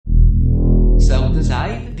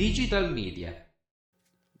Inside Digital Media.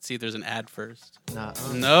 Let's see if there's an ad first. Nah,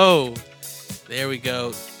 No. There we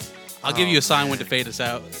go. I'll give you a sign when to fade us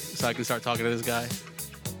out so I can start talking to this guy.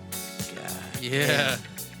 Yeah.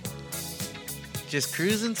 Just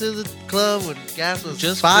cruising to the club when gas was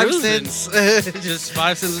Just 5 cruising. cents. Just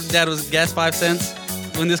 5 cents. Dad, was gas 5 cents?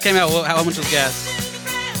 When this came out, how much was gas?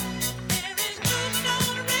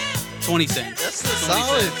 20 cents. That's 20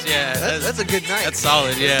 solid. cents. Yeah. That's a good night. That's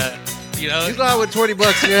solid, yeah. You know, You go out with $20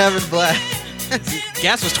 and you're having black.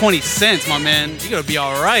 gas was 20 cents, my man. You're going to be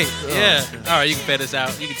all right. Oh, Yeah. God. All right, you can fade us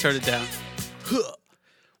out. You can turn it down.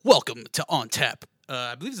 Welcome to On Tap.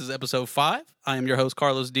 I believe this is episode 5. I am your host,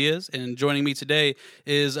 Carlos Diaz, and joining me today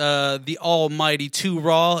is the almighty 2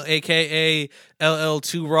 Raw, a.k.a.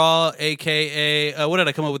 LL2 Raw, a.k.a. What did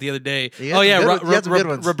I come up with the other day? You had some good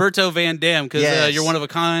ones. Roberto Van Dam, because Yes. you're one of a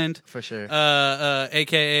kind. For sure.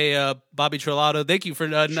 A.k.a. Bobby Trelato. Thank you for...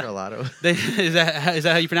 Trelato. Is that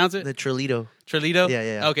how you pronounce it? The Trelito. Trelito?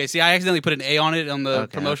 Yeah. Okay, see, I accidentally put an A on it on the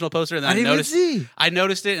promotional poster, and then I didn't noticed. even see. I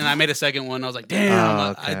noticed it, and I made a second one. I was like,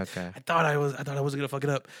 "Damn!" Okay. I thought I wasn't gonna fuck it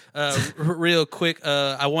up. Real quick,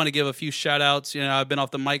 I want to give a few shout outs. You know, I've been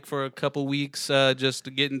off the mic for a couple weeks,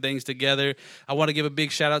 just getting things together. I want to give a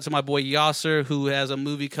big shout out to my boy Yasser, who has a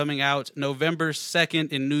movie coming out November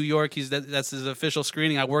 2nd in New York. That's his official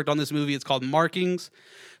screening. I worked on this movie. It's called Markings.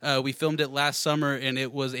 We filmed it last summer, and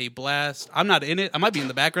it was a blast. I'm not in it. I might be in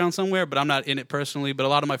the background somewhere, but I'm not in it personally. But a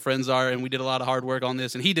lot of my friends are, and we did a lot of hard work on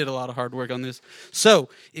this, and he did a lot of hard work on this. So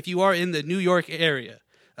if you are in the New York area,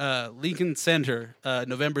 Lincoln Center,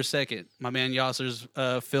 November 2nd, my man Yasser's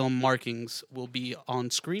film Markings will be on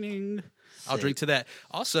screening. I'll drink to that.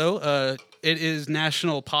 Also, it is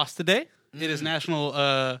National Pasta Day. It is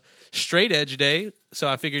National Straight Edge Day. So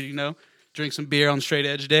I figured, drink some beer on Straight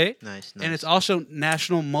Edge Day. Nice. And it's also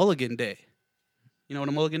National Mulligan Day. You know what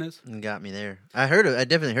a mulligan is? You got me there. I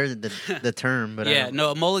definitely heard the term, but Yeah,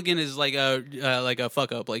 no, a mulligan is like a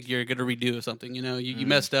fuck up, like you're gonna redo something. You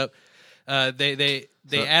messed up. They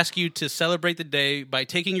ask you to celebrate the day by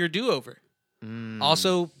taking your do over.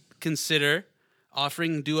 Also consider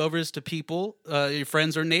offering do overs to people, your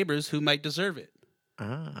friends or neighbors who might deserve it.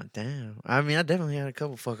 Ah, damn. I mean, I definitely had a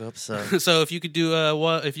couple fuck ups. So, So if you could do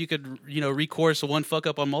recourse one fuck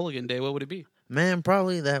up on Mulligan Day, what would it be? man,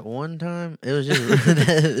 probably that one time. It was just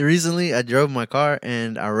recently. I drove my car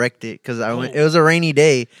and I wrecked it because it was a rainy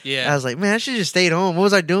day. Yeah. I was like, man, I should just stayed home. What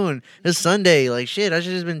was I doing? It's Sunday. Like shit, I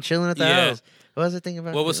should just been chilling at the house. What was I thinking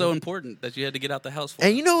about? What was so important that you had to get out the house for?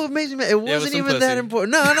 And you know what makes me mad? It wasn't some even pussy. that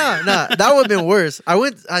important. No. That would have been worse.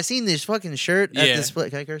 I seen this fucking shirt at this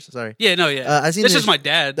place. Can I curse? Sorry. Yeah, no, yeah. I seen this this- is my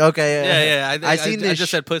dad. Okay. Yeah. I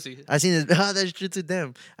just said pussy. I seen this. That's true to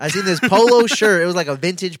them. I seen this polo shirt. It was like a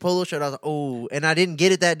vintage polo shirt. I was like, oh, and I didn't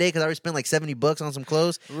get it that day because I already spent like $70 on some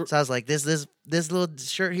clothes. So I was like, this little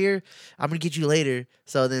shirt here, I'm gonna get you later.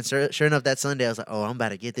 So then, sure enough, that Sunday, I was like, oh, I'm about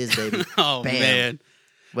to get this baby. Oh, Bam. man.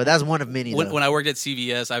 But that's one of many. When I worked at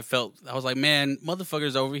CVS, I was like, man,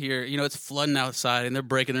 motherfuckers over here, it's flooding outside and they're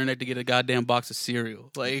breaking their neck to get a goddamn box of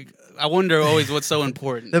cereal. Like, I wonder always what's so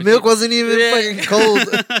important. The milk wasn't even fucking cold.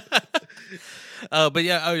 But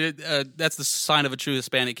that's the sign of a true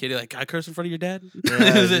Hispanic kid. You're like, can I curse in front of your dad? You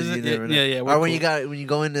never know. Yeah. Or when you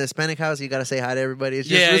go into the Hispanic house, you gotta say hi to everybody. It's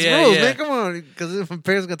just Yeah, rules, yeah. man. Come on, because my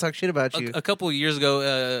parents are gonna talk shit about you. A couple of years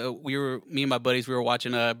ago, me and my buddies, we were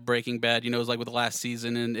watching Breaking Bad. It was like with the last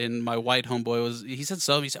season, and my white homeboy he said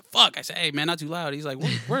something. He said, "Fuck!" I said, "Hey, man, not too loud." He's like,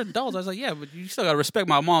 "We're adults." I was like, "Yeah, but you still gotta respect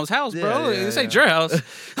my mom's house, bro. This ain't your house."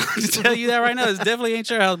 I can tell you that right now. This definitely ain't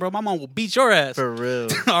your house, bro. My mom will beat your ass. For real.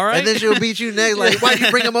 All right, And then she'll beat you next. Like, why'd you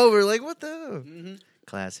bring him over? Like, what the hell? Mm-hmm.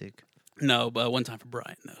 Classic. No, but one time for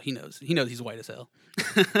Brian. No, he knows he's white as hell.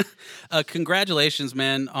 Congratulations,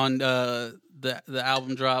 man, on the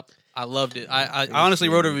album drop. I loved it. I honestly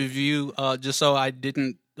wrote a review just so I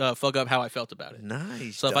didn't fuck up how I felt about it.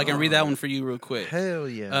 Nice. So if I can read that one for you real quick. Hell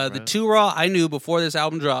yeah. The 2 Raw I knew before this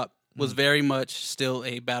album drop was very much still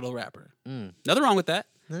a battle rapper. Nothing wrong with that.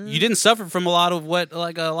 You didn't suffer from a lot of what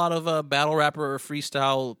battle rapper or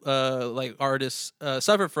freestyle artists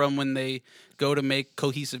suffer from when they go to make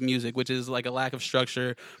cohesive music, which is like a lack of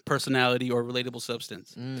structure, personality, or relatable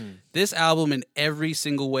substance. This album in every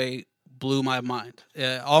single way blew my mind.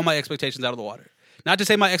 All my expectations out of the water. Not to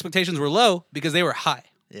say my expectations were low, because they were high.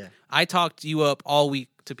 Yeah. I talked you up all week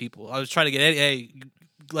to people. I was trying to get, hey,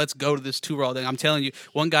 let's go to this 2 Raw thing. I'm telling you,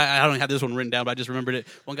 one guy, I don't have this one written down, but I just remembered it.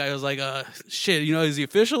 One guy was like, shit, is he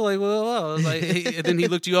official? Like, well. I was like, and then he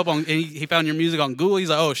looked you up and he found your music on Google. He's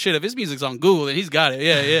like, oh shit, if his music's on Google, then he's got it.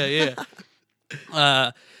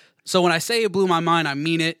 Yeah. So when I say it blew my mind, I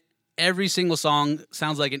mean it. every single song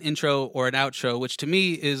sounds like an intro or an outro, which to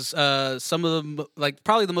me is some of the like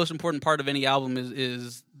probably the most important part of any album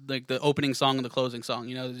is like the opening song and the closing song.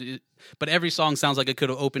 You know, but every song sounds like it could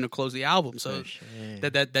have opened or closed the album. So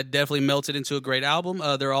that definitely melts it into a great album.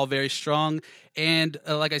 They're all very strong, and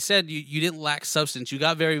like I said, you didn't lack substance. You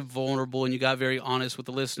got very vulnerable and you got very honest with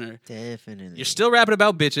the listener. Definitely. You're still rapping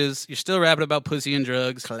about bitches. You're still rapping about pussy and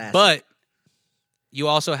drugs. Classic. But you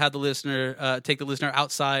also had the listener take the listener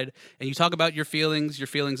outside, and you talk about your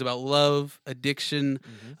feelings about love, addiction,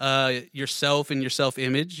 yourself and your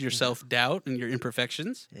self-image, your self-doubt, and your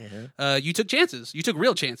imperfections. Yeah. You took chances. You took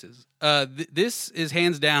real chances. This is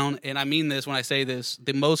hands down, and I mean this when I say this,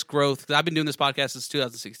 the most growth. 'Cause I've been doing this podcast since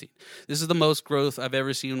 2016. This is the most growth I've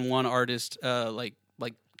ever seen one artist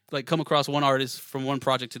like come across one artist from one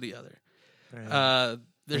project to the other. Right.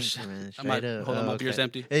 There's, Thank you, man. I might, Straight up. hold on, my Okay. beer's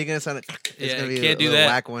empty. Are you gonna sound like it's Yeah, gonna be can't a do little that.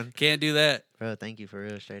 whack one? Can't do that. Bro, thank you for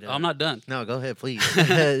real, straight up. I'm not done. No, go ahead, please.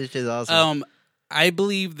 This shit's awesome. I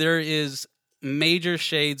believe there is major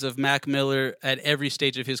shades of Mac Miller at every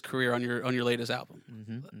stage of his career on your latest album,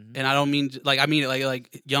 and I don't mean I mean it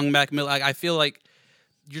like young Mac Miller. I feel like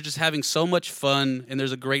you're just having so much fun, and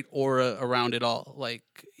there's a great aura around it all. Like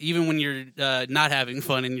even when you're not having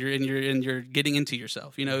fun and you're getting into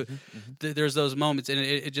yourself, you know, there's those moments, and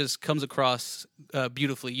it just comes across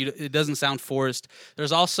beautifully. It doesn't sound forced.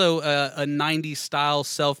 There's also a 90s style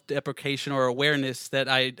self-deprecation or awareness that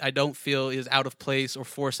I don't feel is out of place or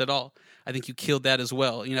forced at all. I think you killed that as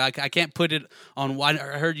well. You know, I can't put it on. I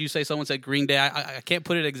heard you say someone said Green Day. I can't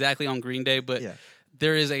put it exactly on Green Day, but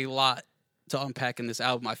there is a lot to unpack in this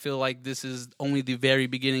album. I feel like this is only the very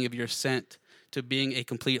beginning of your ascent to being a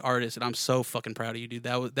complete artist, and I'm so fucking proud of you, dude.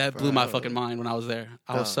 That blew my fucking mind when I was there.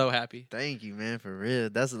 I was so happy. Thank you, man, for real.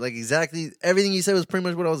 That's like exactly everything you said was pretty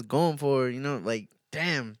much what I was going for. You know, like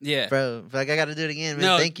damn, Yeah, bro. Like I got to do it again, man.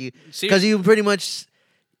 No, Thank you, seriously. because you pretty much.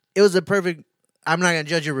 It was a perfect. I'm not gonna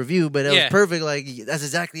judge your review, but it was perfect. Like that's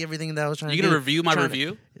exactly everything that I was trying to do. You gonna review my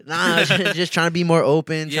review? Nah, just trying to be more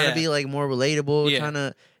open, trying Yeah. to be like more relatable, Yeah. trying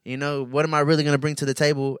to, you know, what am I really gonna bring to the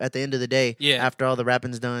table at the end of the day? Yeah. After all the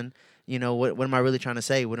rapping's done, you know, what am I really trying to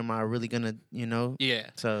say? What am I really gonna, you know? Yeah.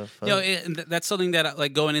 So, fuck. Yo, and that's something that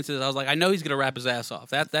like going into this, I was like, I know he's gonna rap his ass off.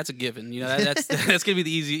 That's a given. You know, that's that's gonna be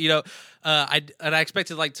the easy. You know, I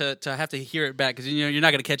expected like to have to hear it back because you know you're not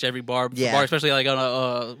gonna catch every bar, especially like on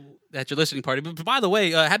a. At your listening party. But by the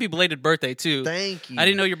way, happy belated birthday too. Thank you. I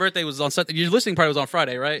didn't know your birthday was on Sunday. Your listening party was on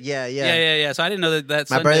Friday, right? Yeah. So I didn't know that. My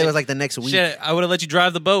Sunday, birthday was like the next week. Shit, I would have let you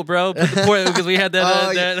drive the boat, bro. Because we had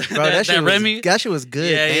that. Bro, that shit was, Remy. that shit was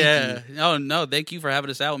good. Thank you. Oh no, thank you for having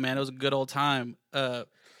us out, man. It was a good old time. How'd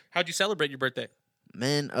you celebrate your birthday?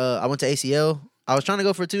 Man, I went to ACL. I was trying to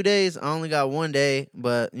go for 2 days. I only got 1 day,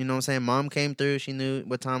 but you know what I'm saying? Mom came through. She knew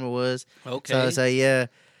what time it was. Okay. So yeah.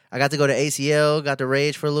 I got to go to ACL, got to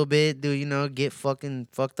rage for a little bit, dude, you know, get fucking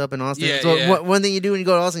fucked up in Austin. Yeah, so yeah. One thing you do when you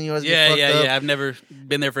go to Austin, you always get fucked up. Yeah. I've never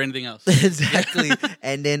been there for anything else. Exactly.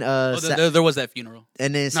 And then there was that funeral.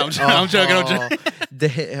 and then No, I'm joking.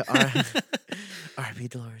 R.I.P.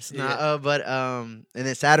 Dolores. Nah, and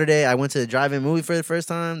then Saturday I went to the drive-in movie for the first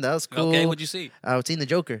time. That was cool. Okay, what'd you see? I've seen the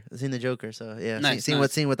Joker. So yeah, Nice, seen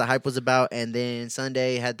nice. what the hype was about. And then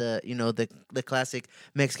Sunday had the the classic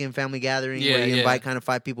Mexican family gathering where you invite kind of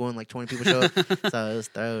 5 people and like 20 people show up. So it was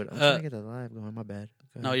third. I'm trying to get the live going. My bad.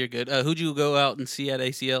 Go No, ahead. you're good. Who'd you go out and see at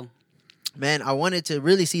ACL? Man, I wanted to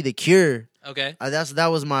really see The Cure. Okay. That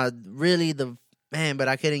was my really the man, but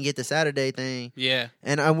I couldn't get the Saturday thing. Yeah.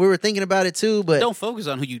 And we were thinking about it too, but Don't focus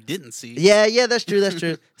on who you didn't see. yeah, that's true.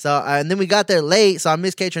 So and then we got there late, so I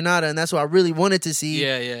missed K Tronada, and that's what I really wanted to see.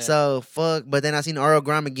 Yeah. So fuck, but then I seen RL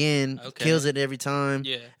Grime again, Okay. kills it every time.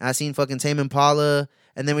 Yeah. I seen fucking Tame Impala,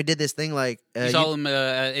 and then we did this thing like You saw him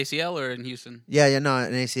at ACL or in Houston? no,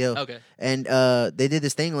 in ACL. Okay. And they did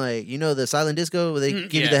this thing like the silent disco where they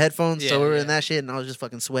give you Yeah. the headphones. So Yeah, we were yeah. in that shit, and I was just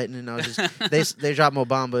fucking sweating, and I was just they dropped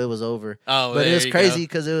Mobamba, it was over. Oh, But there it was you crazy go.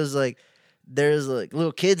 because it was like there's like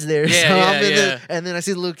little kids there. Yeah, so yeah, I'm in yeah. and then I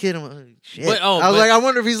see the little kid. I'm like, shit. But- I was like, I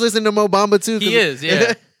wonder if he's listening to Mobamba too. 'cause- He is,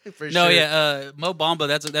 yeah. For No, sure. yeah, Mo Bamba.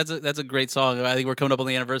 That's a great song. I think we're coming up on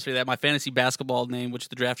the anniversary of that. My fantasy basketball name, which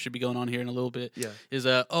the draft should be going on here in a little bit, Yeah. is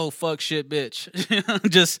oh fuck shit bitch.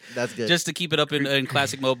 just That's good. Just to keep it up in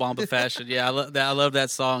classic Mo Bamba fashion. Yeah, I love that. I love that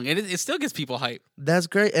song, and it still gets people hype. That's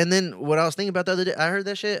great. And then what I was thinking about the other day, I heard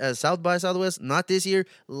that shit at South by Southwest, not this year,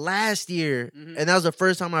 last year. Mm-hmm. And that was the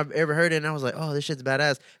first time I've ever heard it. And I was like, oh, this shit's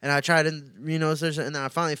badass. And I tried and search it, and then I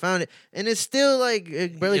finally found it. And it's still like,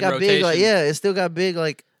 it barely In got big. Like, rotation. yeah, it still got big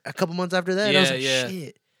like a couple months after that. I was Yeah, like, yeah.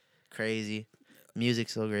 shit. Crazy.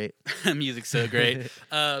 Music's so great. Music's so great.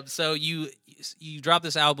 So you you dropped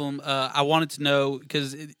this album. I wanted to know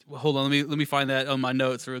because hold on, let me find that on my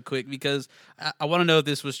notes real quick because I want to know if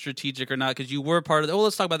this was strategic or not because you were part of.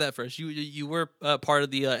 Let's talk about that first. You were part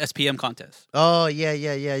of the SPM contest. Oh yeah.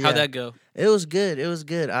 How'd that go? It was good. It was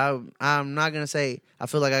good. I'm not gonna say I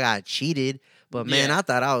feel like I got cheated, but man, Yeah. I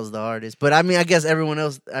thought I was the hardest. But I mean, I guess everyone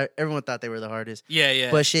thought they were the hardest. Yeah.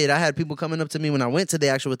 But shit, I had people coming up to me when I went to the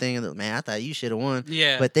actual thing, and they're like, man, I thought you should have won.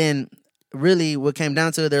 Yeah. But then, really, what came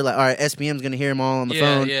down to it, they're like, all right, SPM's gonna hear them all on the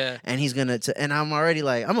phone, Yeah. and he's gonna. And I'm already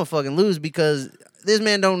like, I'm gonna fucking lose because this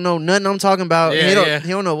man don't know nothing I'm talking about. Yeah, He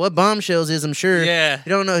don't know what bombshells is. I'm sure. Yeah.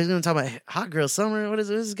 He don't know. He's gonna talk about Hot Girl Summer. What is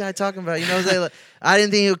this guy talking about? You know what I'm saying? Like, I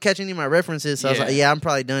didn't think he would catch any of my references, so I was Yeah. like, yeah, I'm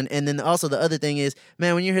probably done. And then also the other thing is,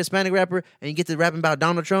 man, when you're a Hispanic rapper and you get to rapping about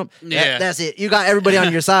Donald Trump, Yeah. that's it. You got everybody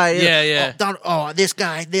on your side. Yeah. This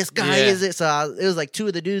guy Yeah. is it. So it was like two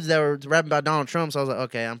of the dudes that were rapping about Donald Trump. So I was like,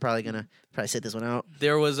 okay, I'm probably gonna sit this one out.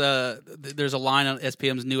 There's a line on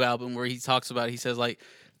SPM's new album where he talks about. He says like.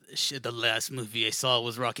 Shit, the last movie I saw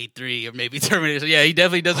was Rocky 3 or maybe Terminator. So yeah, he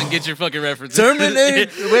definitely doesn't get your fucking references.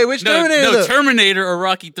 Terminator? Wait, which Terminator? No, though? Terminator or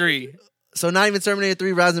Rocky 3. So not even Terminator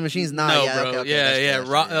 3, Rise of the Machines. Nah, No, yeah, bro. okay, yeah. that's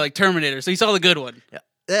true. Like Terminator. So he saw the good one.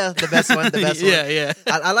 Yeah, the best one. The best one. Yeah.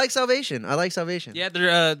 I like Salvation. Yeah,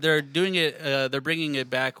 they're doing it. They're bringing it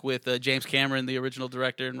back with James Cameron, the original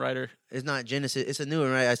director and writer. It's not Genesis. It's a new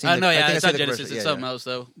one, right? I It's think not I see the Genesis. commercial. It's something else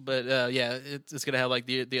though. But it's gonna have like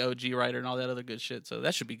the OG writer and all that other good shit. So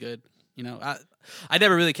that should be good. You know, I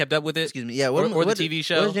never really kept up with it. Excuse me. Yeah, or the TV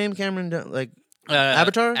show. What James Cameron done? Like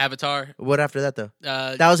Avatar? Avatar. What after that though?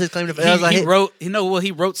 That That was his claim to fame. That was like,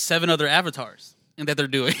 he wrote 7 other Avatars and that they're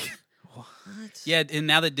doing. what? Yeah, and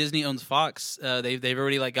now that Disney owns Fox, they've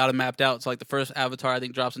already like got them mapped out. So like the first Avatar I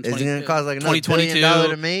think drops in Is it gonna cost like another $1 2022 billion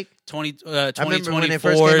to make? 2024. I remember when it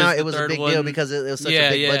first came out, is it the was a third big one. deal because it was such a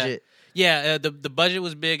big budget. Yeah, the budget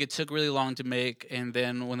was big. It took really long to make, and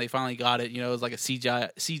then when they finally got it, you know, it was like a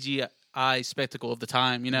CGI spectacle of the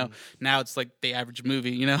time. You know, now it's like the average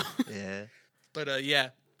movie. You know, Yeah. but yeah.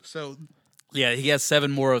 So yeah, he has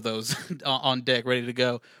 7 more of those on deck, ready to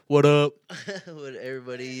go. What up? With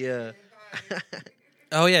everybody,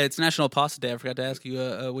 Oh yeah, it's National Pasta Day. I forgot to ask you,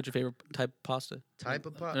 what's your favorite type of pasta? type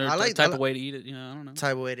of pop. Or I like type of way to eat it. You know, I don't know.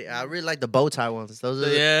 type of way. I really like the bow tie ones. Those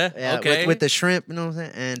are Yeah, okay. with the shrimp. You know what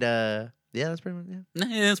I'm saying? And yeah, that's pretty much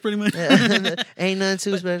Yeah, that's pretty much. yeah. Ain't nothing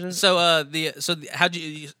too special. So how'd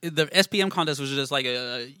you the SPM contest was just like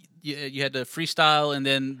you had to freestyle and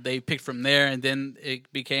then they picked from there and then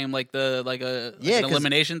it became like an 'cause-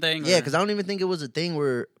 elimination thing. Yeah, or- because I don't even think it was a thing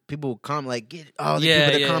where people would comment like get all the Yeah,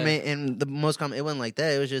 people to yeah. comment and the most comment. It wasn't like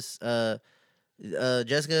that. It was just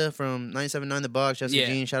Jessica from 97.9 The Box, Jessica Yeah.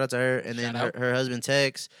 Jean, shout out to her, and then Shout out. her husband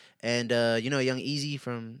Tex, and Young Easy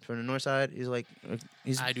from the North Side. He's like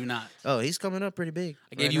I do not. he's coming up pretty big.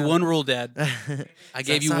 I gave right you now. one rule, Dad. I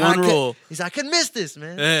gave you So one rule. He's like, I couldn't miss this,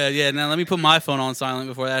 man. Yeah. Now let me put my phone on silent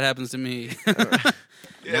before that happens to me.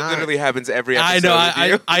 It Nah. literally happens every episode. I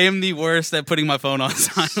know. with you. I am the worst at putting my phone on I'm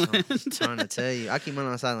silent. trying to tell you, I keep mine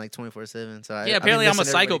on silent like 24/7. So Yeah, apparently I'm a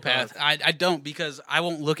psychopath. I don't because I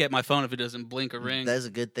won't look at my phone if it doesn't blink or ring. That's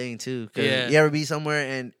a good thing too. 'Cause Yeah. you ever be somewhere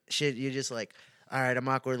and shit, you're just like, all right, I'm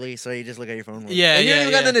awkwardly, so you just look at your phone. Yeah, and you yeah, don't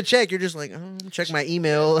even got yeah. nothing to check. You're just like, check my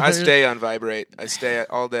email. I stay on vibrate. I stay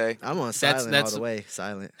all day. I'm on That's- silent that's- all the way.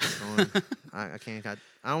 Silent. I can't.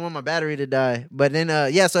 I don't want my battery to die. But then,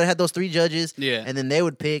 so it had those 3 judges. Yeah. And then they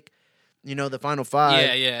would pick, the final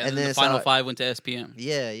 5. Yeah. And then the so final 5 went to SPM.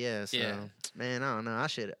 Yeah. So, Yeah. man, I don't know.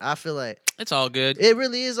 I feel like It's all good. it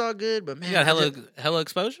really is all good. But man, You got I just- hella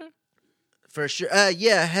exposure. for sure.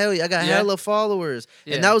 Yeah, hell yeah. I got Yeah. hella followers.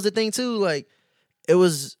 Yeah. And that was the thing too. Like, it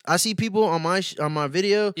was. I see people on my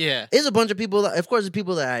video. Yeah. It's a bunch of people. Of course, it's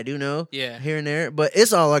people that I do know. Yeah. Here and there, but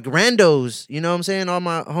it's all like randos. You know what I'm saying? All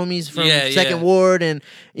my homies from Yeah, Second yeah. Ward and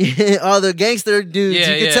all the gangster dudes.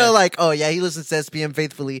 Yeah, you can yeah. tell, like, oh yeah, he listens to SPM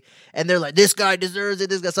faithfully, and they're like, this guy deserves it.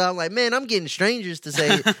 This guy. So I'm like, man, I'm getting strangers to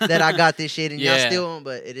say that I got this shit, and y'all Yeah. still don't.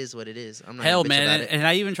 But it is what it is. I'm not Hell, gonna bitch man, about and, it. and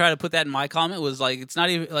I even try to put that in my comment. Was like, it's not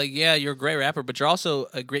even like, yeah, you're a great rapper, but you're also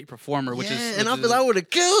a great performer, which yeah, is. and I which feel is- I would have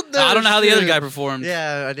killed them. I don't know how the other guy performed.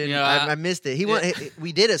 Yeah, I didn't. You know, I missed it. Yeah.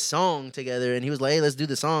 We did a song together, and he was like, "Hey, let's do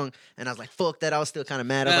the song." And I was like, "Fuck that!" I was still kind of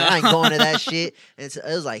mad. I was like, "I ain't going to that shit." And it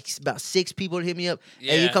was like about 6 people to hit me up.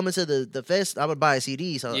 Hey, you Yeah. coming to the fest? I would buy a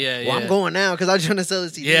CD. So, Yeah, well, yeah. I'm going now because I was trying to sell the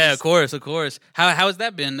CDs. Yeah, of course. How has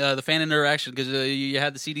that been? The fan interaction because you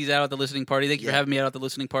had the CDs out at the listening party. Thank you for Yeah. having me out at the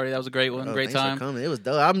listening party. That was a great one, Oh, great thanks for time. coming. It was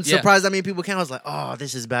dope. I'm Yeah. surprised how many people came. I was like, "Oh,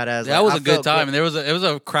 this is badass." That Like, was I a good felt time, and it was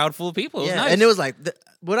a crowd full of people. It was yeah, nice. and it was like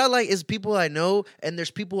what I like is people I know, and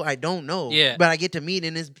there's people I don't know. Yeah. But I get to meet,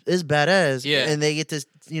 and it's badass. Yeah. And they get to,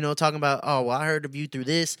 talking about, oh, well, I heard of you through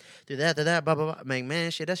this, through that, blah, blah, blah.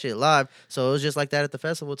 Man, shit, that shit live. So it was just like that at the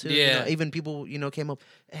festival, too. Yeah. Even people, came up,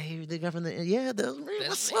 hey, the guy from the, yeah, that was me.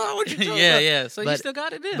 What's up? What you talking yeah, about? yeah. So you But- still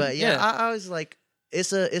got it in. But yeah, I was like,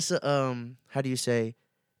 it's a how do you say?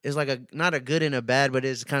 It's like not a good and a bad, but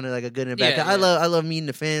it's kind of like a good and a bad. Yeah, 'Cause yeah. I love meeting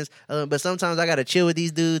the fans, but sometimes I gotta chill with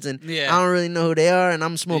these dudes, and Yeah. I don't really know who they are, and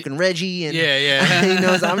I'm smoking Reggie, and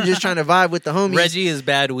Yeah. so I'm just trying to vibe with the homies. Reggie is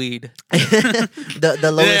bad weed. the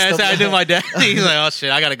lowest. Yeah, that's of- how I did my dad. He's like, oh shit,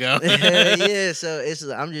 I gotta go. yeah, so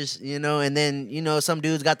I'm just and then some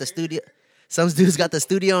dudes got the studio. Some dudes got the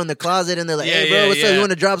studio in the closet, and they're like, Yeah, "Hey, bro, yeah, what's up? yeah. You want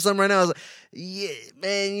to drop something right now?" I was like, "Yeah,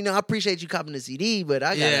 man. I appreciate you copping the CD, but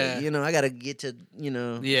I gotta, Yeah. I gotta get to,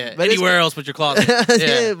 Yeah. But it's- Anywhere else but your closet. yeah.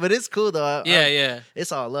 Yeah. but it's cool though. Yeah.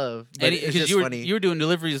 It's all love. But it's just you were funny. you were doing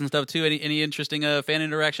deliveries and stuff too. Any interesting fan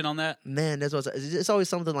interaction on that? Man, that's what's. It's always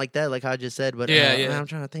something like that, like I just said. But Yeah, yeah. man, I'm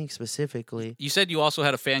trying to think specifically. You said you also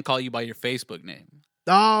had a fan call you by your Facebook name.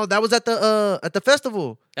 Oh, that was at the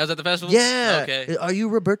festival. That was at the festival? Yeah. Okay. Are you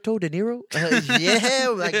Roberto De Niro?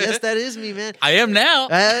 Yeah, I guess that is me, man. I am now.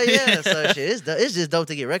 Yeah, so shit, it's just dope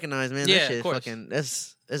to get recognized, man. Yeah, That of shit course. fucking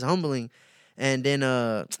that's humbling. And then,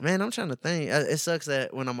 man, I'm trying to think. It sucks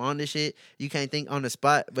that when I'm on this shit, you can't think on the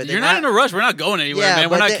spot. But You're then not in a rush. We're not going anywhere, Yeah, man.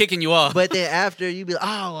 We're but not then- kicking you off. But then after, you be like,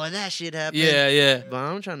 oh, well, that shit happened. yeah. But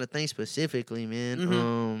I'm trying to think specifically, man.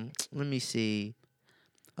 Mhm. Let me see.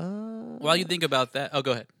 While you think about that, oh,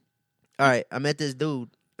 go ahead. All right, I met this dude.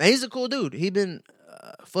 Man, he's a cool dude. He been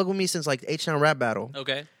fuck with me since like the H-Town rap battle.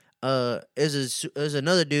 Okay. Is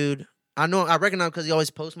another dude. I recognize because he always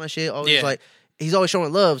posts my shit. Always Yeah. like he's always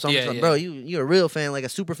showing love. So I'm Yeah, just like, yeah. bro, you're a real fan, like a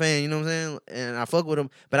super fan. You know what I'm saying? And I fuck with him.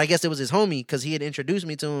 But I guess it was his homie because he had introduced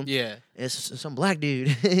me to him. Yeah. It's some black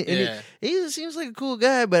dude. And Yeah. he seems like a cool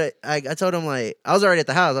guy. But I told him like I was already at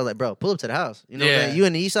the house. I was like, bro, pull up to the house. You know what I'm Yeah. saying? You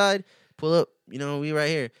in the east side, pull up. We right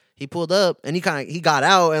here. He pulled up and he got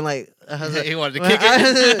out and like I was like, He wanted to well, kick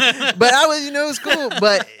it. but I was, it was cool.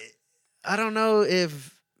 But I don't know if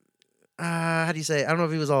how do you say? I don't know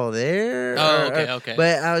if he was all there. Oh, or- okay.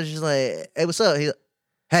 But I was just like, hey, what's up? He's like,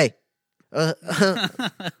 hey,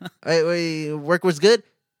 hey, work was good.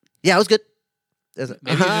 Yeah, it was good. I was like,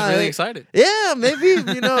 Maybe you're just really "Alright." excited. Yeah, maybe.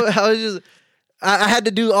 I was just. I had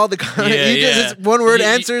to do all the just one word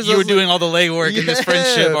answers. You I were was like- doing all the legwork in this Yeah.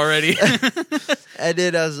 friendship already. And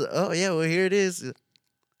then I was like, oh yeah, well here it is.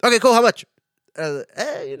 Okay, cool. How much? I was like,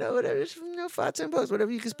 hey, whatever. Just, $5-10,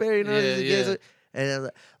 whatever you can spare. Yeah, just yeah. get it. And I was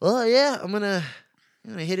like, well, yeah, I'm gonna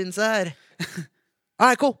hit inside. All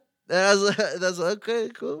right, cool. And I was like, okay,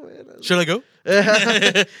 cool, man. I was Should I go?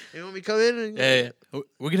 like, you want me to come in? And, Yeah.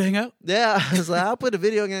 We're gonna hang out. Yeah, I was like, I'll put the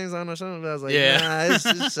video games on or something. But I was like, Yeah. nah,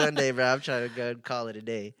 it's Sunday, bro. I'm trying to go and call it a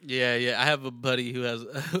day. Yeah. I have a buddy who has.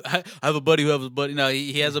 I have a buddy who has a buddy. No,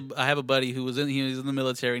 he has a. I have a buddy who was in. He was in the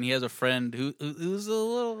military, and he has a friend who's a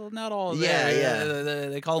little not all there. Yeah.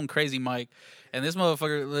 They call him Crazy Mike, and this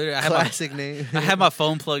motherfucker. Literally, I have my, Classic name. I had my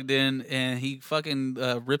phone plugged in, and he fucking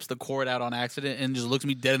rips the cord out on accident and just looks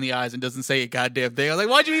me dead in the eyes and doesn't say a goddamn thing. I was like,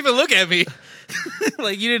 "Why'd you even look at me?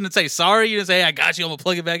 Like, you didn't say sorry. You didn't say, hey, I got you. I'm gonna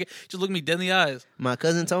plug it back in. Just look me dead in the eyes." My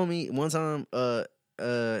cousin told me one time,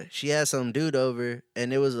 she had some dude over,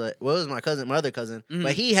 and it was like, well, it was my other cousin,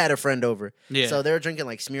 but he had a friend over. Yeah. So they were drinking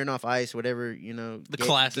like Smirnoff Ice, whatever, The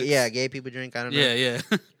classics. gay people drink. I don't know. Yeah.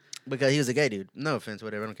 Because he was a gay dude. No offense,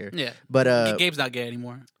 whatever. I don't care. Yeah. But Gabe's not gay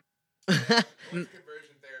anymore.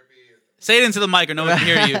 Say it into the mic or no one can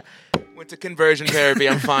hear you. Went to conversion therapy.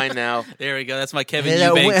 I'm fine now. There we go. That's my Kevin yeah,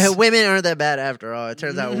 Eubanks. women aren't that bad after all. It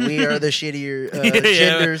turns out we are the shittier Yeah.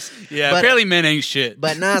 genders. Yeah, But- apparently men ain't shit.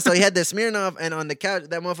 But nah, so he had the Smirnoff, and on the couch,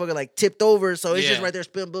 that motherfucker like tipped over, so it's just Yeah. right there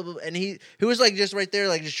spilling, blah, blah, blah, and he was like just right there,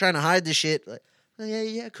 like just trying to hide the shit. Like, oh,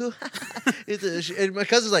 yeah, cool. And my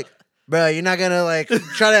cousin's like, bro, you're not gonna like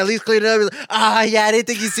try to at least clean it up. He's like, yeah, I didn't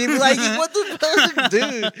think you see me. Like, what the fuck,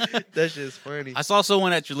 dude? That shit's funny. I saw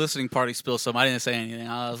someone at your listening party spill some. I didn't say anything.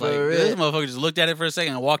 I was For like, real? this motherfucker just looked at it for a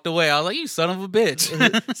second and walked away. I was like, you son of a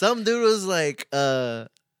bitch. Some dude was like,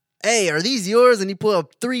 hey, are these yours? And he pulled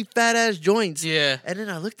up 3 fat ass joints. Yeah. And then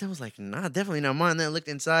I looked, I was like, nah, definitely not mine. Then I looked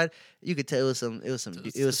inside, you could tell it was Some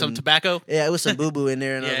some tobacco. Yeah, it was some boo boo in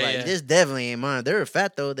there, and I was Yeah, like, yeah. "This definitely ain't mine." They were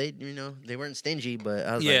fat though. They, they weren't stingy, but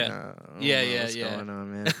I was Yeah. like, nah, I don't Yeah, know yeah, what's yeah. going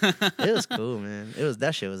on, man? It was cool, man.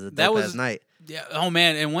 That shit was a That dope was- ass night. Yeah. Oh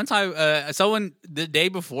man. And one time, someone the day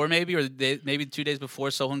before, maybe or maybe 2 days before,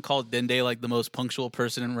 someone called Dende like the most punctual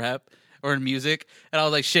person in rap or in music, and I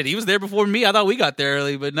was like, shit, he was there before me. I thought we got there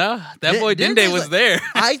early, but no, that boy Dende's Dende was like- there.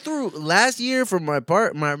 I threw last year for my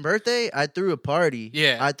birthday. I threw a party.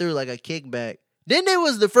 Yeah. I threw like a kickback, Dende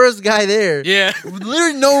was the first guy there. Yeah.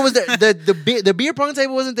 Literally no one was there. The beer pong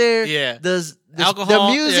table wasn't there. Yeah. The Alcohol,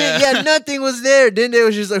 the music, yeah. nothing was there. Dende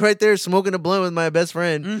was just like right there smoking a blunt with my best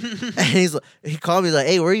friend. And he called me like,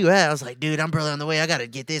 "Hey, where you at?" I was like, "Dude, I'm barely on the way. I gotta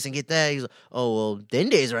get this and get that." He's like, "Oh well,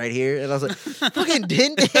 Dende's right here." And I was like, "Fucking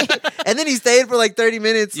Dende." And then he stayed for like 30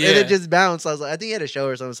 minutes and Yeah. then just bounced. I was like, I think he had a show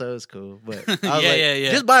or something, so it was cool. But I was like,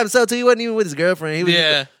 Yeah. just by himself too. He wasn't even with his girlfriend. He was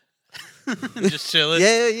Yeah. Just chilling.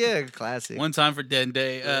 yeah, classic. One time for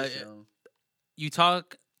Dende. You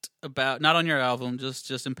talked about, not on your album,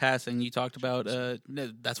 just in passing, you talked about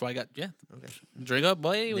that's why I got drink up,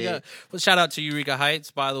 boy. We got well, shout out to Eureka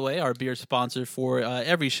Heights, by the way, our beer sponsor for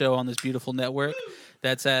every show on this beautiful network.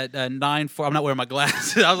 That's at 9-4. I'm not wearing my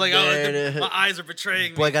glasses. I was like, my eyes are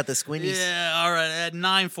betraying me. Boy got the squinties. Yeah, all right. At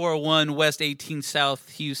 941 West 18th South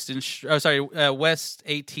Houston. West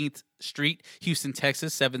 18th Street, Houston,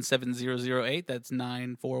 Texas 77008. That's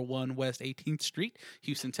 941 West 18th Street,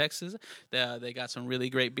 Houston, Texas. They got some really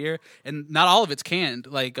great beer, and not all of it's canned.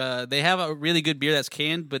 Like they have a really good beer that's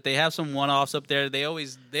canned, but they have some one-offs up there. They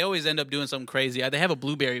always end up doing something crazy. They have a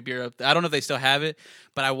blueberry beer up there. I don't know if they still have it,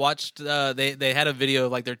 but I watched. They had a video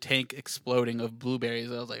of like their tank exploding of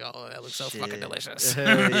blueberries. I was like, oh, that looks so fucking delicious.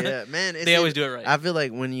 Yeah, man. They always do it right. I feel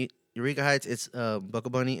like when Eureka Heights, it's Buckle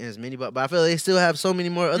Bunny and it's Mini Boss, but I feel like they still have so many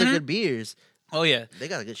more other good beers. Oh yeah, they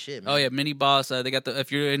got a good shit, man. Oh yeah, Mini Boss. They got if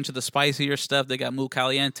you're into the spicier stuff, they got Muy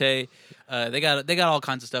Caliente. They got all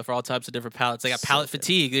kinds of stuff for all types of different palates. They got Palate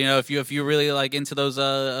Fatigue. You know, if you're really like into those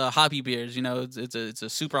hoppy beers, you know, it's a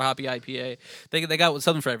super hoppy IPA. They got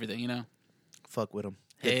something for everything. You know, fuck with them.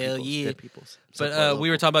 Hell yeah. Good peoples. But we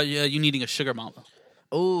were talking about you needing a sugar mama.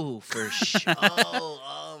 Oh, for sure.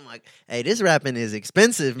 Oh my! Hey, this rapping is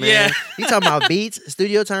expensive, man. Yeah. You talking about beats,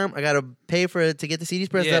 studio time? I gotta pay for it to get the CDs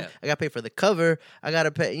pressed up. I gotta pay for the cover. I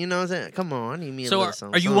gotta pay. You know what I'm saying? Come on, I need me a little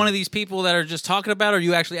something. Are you one of these people that are just talking about it, or are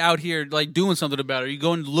you actually out here like doing something about it? Are you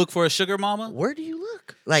going to look for a sugar mama? Where do you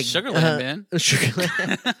look? Like Sugarland, man.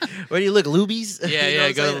 Sugarland. Where do you look? Lubies? Yeah, You know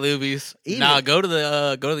what go I'm to saying? Lubies. Even- Nah, go to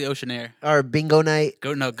the Ocean Air. Or bingo night.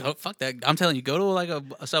 Go fuck that. I'm telling you, go to like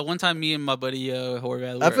so one time me and my buddy Horvath.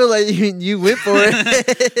 I feel like you went for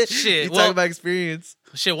it. Shit, You well- talk about experience.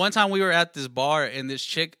 Shit, one time we were at this bar and this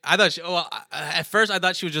chick, I thought at first I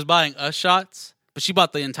thought she was just buying us shots, but she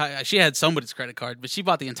bought the entire, she had somebody's credit card, but she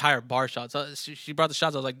bought the entire bar shots. She brought the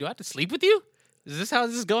shots. I was like, do I have to sleep with you? Is this how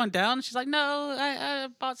this is going down? She's like, no, I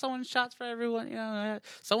bought someone shots for everyone. You know,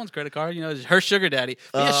 someone's credit card. You know, it's her sugar daddy.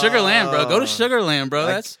 But yeah, Sugarland, bro. Go to Sugarland, bro.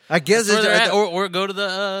 I guess that's where it's they're at. Or go to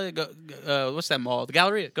the what's that mall? The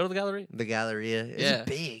Galleria. Go to the Galleria. The Galleria is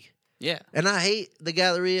big. Yeah. And I hate the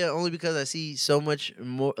Galleria only because I see so much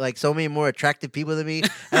more, like so many more attractive people than me.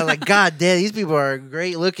 And I'm like, God damn, these people are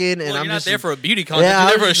great looking. And Well, I'm you're not just there for a beauty contest. Yeah, you're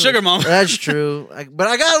there I'm for a just- sugar mama. That's true. But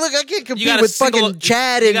I gotta look. I can't compete gotta with single- fucking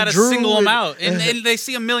Chad You and gotta Drew. single them and- out, and they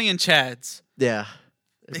see a million Chads. Yeah.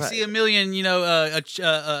 They see a million, you know.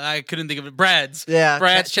 I couldn't think of it. Brads. Yeah,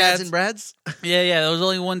 Brads, Chads Chads. and Brads. Yeah. There was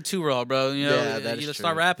only 1 2 raw, bro. You know, Yeah, that you is just true.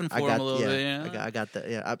 start rapping for I them got, a little yeah, bit. You know? I got that.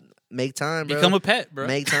 Yeah, make time, bro. Become a pet, bro.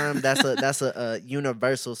 Make time. That's a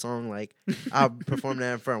universal song. Like I'll perform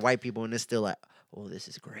that in front of white people, and it's still like, oh, this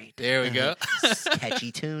is great. There we go.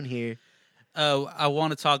 Catchy tune here. I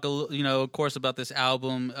want to talk, of course, about this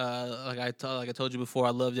album. Like I told you before, I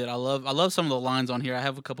loved it. I love some of the lines on here. I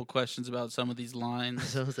have a couple questions about some of these lines.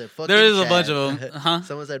 Someone said, fucking There is a Chad. bunch of them. Huh?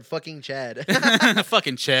 Someone said, fucking Chad.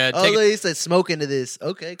 Fucking Chad. Oh, look, he said, smoke into this.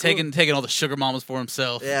 Okay, cool. Taking all the sugar mamas for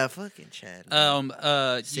himself. Yeah, fucking Chad.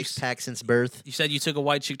 Six Pack since birth. You said you took a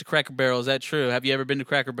white chick to Cracker Barrel. Is that true? Have you ever been to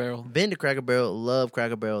Cracker Barrel? Been to Cracker Barrel, love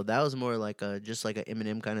Cracker Barrel. That was more like just like an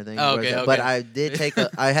Eminem kind of thing. Oh, where okay, it's like- okay. But I did take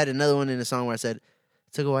I had another one in the song where I said,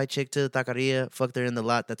 took a white chick to the taqueria, fucked her in the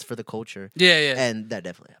lot. That's for the culture. Yeah. And that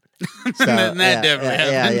definitely happened. So, That definitely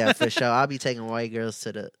happened. Yeah, for sure. I'll be taking white girls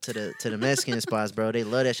to the Mexican spots, bro. They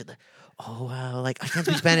love that shit. Like, oh wow, like I can't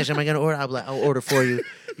speak Spanish. Am I gonna order? I'll be like, I'll order for you.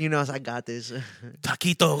 You know, so I got this.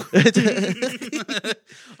 Taquito.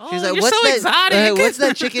 She's like, you're what's so that? exotic. What's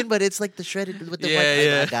that chicken? But it's like the shredded with the Yeah, white.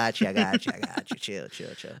 yeah. I got you. Chill.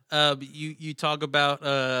 You talk about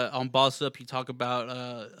on Boss Up. You talk about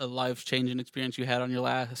a life changing experience you had on your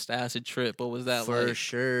last acid trip. What was that For like?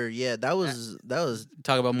 sure. Yeah, that was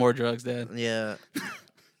Talk about more drugs, Dad. yeah.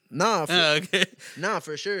 Nah, Okay.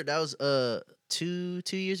 for sure. That was 2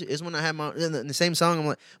 years. It's when I had my in the same song. I'm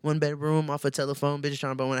like 1 bedroom off a telephone, bitch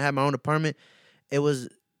trying to. But when I had my own apartment, there was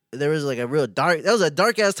like a real dark. That was a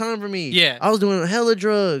dark ass time for me. Yeah. I was doing hella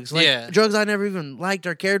drugs. Like, Yeah. drugs I never even liked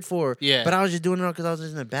or cared for. Yeah. But I was just doing it all because I was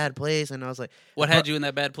just in a bad place, and I was like, What had you in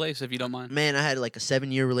that bad place, if you don't mind? man, I had like a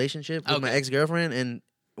 7-year relationship with my Okay. ex-girlfriend, and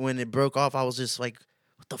when it broke off, I was just like,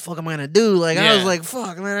 what the fuck am I gonna do? Like I was Yeah. like,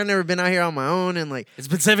 fuck, man, I've never been out here on my own, and like It's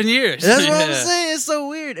been 7 years. that's what I'm Yeah. saying. It's so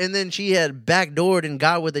weird. And then she had backdoored and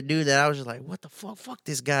got with a dude that I was just like, what the fuck? Fuck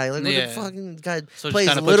this guy. Like, what Yeah. the fucking guy So it just plays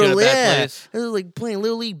kinda put you in a little, bad place. It was like playing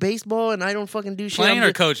little league baseball, and I don't fucking do shit. Playing I'm or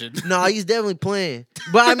just- coaching? No, he's definitely playing.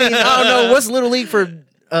 But I mean, I don't know what's little league for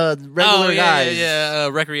regular Oh, yeah, guys. yeah.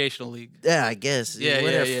 Recreational league. Yeah, I guess. Yeah,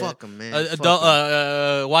 Whatever. yeah, yeah. Fuck him, man. Fuck Adult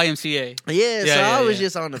 'em. YMCA. Yeah, Yeah, so yeah, I was yeah.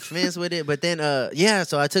 just on the fence with it, but then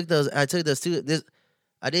so I took those two.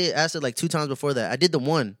 I did acid like 2 times before that. I did the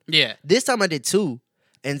one. Yeah. This time I did 2,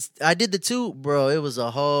 and I did the 2, bro. It was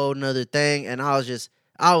a whole nother thing, and I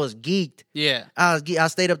was geeked. Yeah. I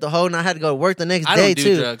stayed up the whole night. I had to go to work the next I day don't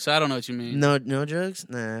do too. drugs, so I don't know what you mean. No drugs.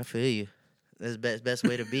 Nah, I feel you. That's best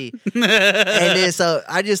way to be. And then so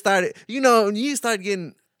I just started. You start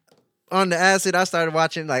getting on the acid. I started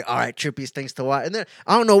watching like, all right, trippiest things to watch, and then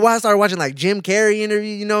I don't know why I started watching like Jim Carrey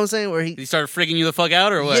interview. You know what I'm saying? Where He started freaking you the fuck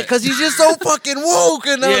out or what? yeah, because he's just so fucking woke.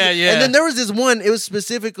 And Yeah. And then there was this one. It was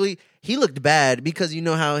specifically he looked bad because you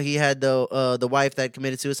know how he had the wife that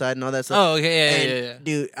committed suicide and all that stuff. Oh, okay, And, yeah.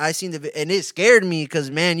 dude, I seen and it scared me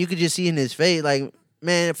because man, you could just see in his face, like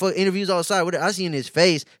man, for interviews all the side, what I see in his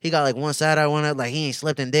face, he got like one side eye, one up, like he ain't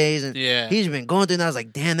slept in days, and Yeah. he's been going through. And I was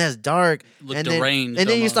like, damn, that's dark. Looked and deranged then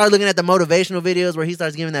you almost. start looking at the motivational videos where he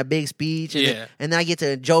starts giving that big speech, and Yeah. then I get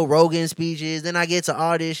to Joe Rogan speeches, then I get to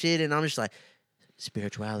all this shit, and I'm just like,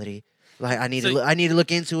 spirituality. Like I need So- I need to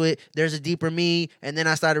look into it. There's a deeper me, and then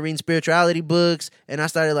I started reading spirituality books, and I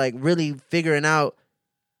started like really figuring out.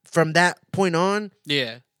 From that point on,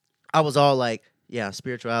 Yeah. I was all like, yeah,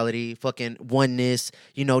 spirituality, fucking oneness,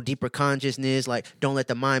 deeper consciousness, like don't let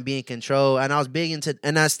the mind be in control. And I was big into,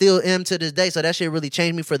 and I still am to this day. So that shit really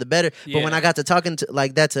changed me for the better. But when Yeah. I got to talking to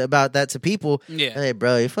like that about that to people, Yeah. hey,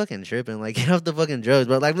 bro, you're fucking tripping. Like get off the fucking drugs,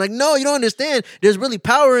 bro. Like no, you don't understand. There's really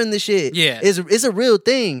power in this shit. Yeah. it's a real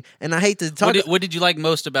thing. And I hate to talk. What did you like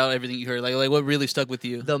most about everything you heard? Like what really stuck with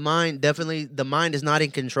you? The mind, definitely, the mind is not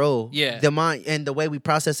in control. Yeah. The mind and the way we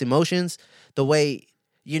process emotions, the way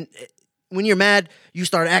when you're mad, you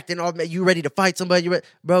start acting all mad, you ready to fight somebody.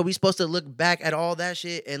 Bro, we supposed to look back at all that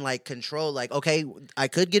shit and like control, like, okay, I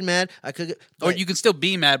could get mad. Or but- you can still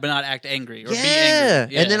be mad but not act angry or be yeah.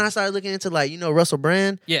 angry. And then I started looking into like, Russell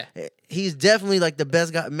Brand. Yeah. He's definitely like the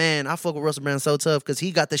best guy. Man, I fuck with Russell Brand so tough because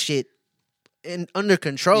he got the shit under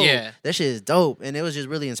control. Yeah. That shit is dope. And it was just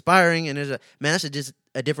really inspiring. And that's just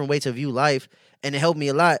a different way to view life. And it helped me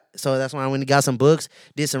a lot. So that's why I went and got some books,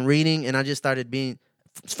 did some reading, and I just started being.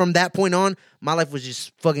 From that point on, my life was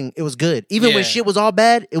just fucking. It was good. Even when Yeah. shit was all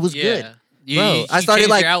bad, it was Yeah. good. You I started changed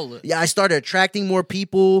like, your outlook. yeah, I started attracting more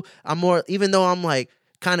people. I'm more, even though I'm like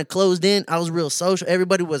kind of closed in, I was real social.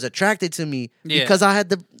 Everybody was attracted to me Yeah. because I had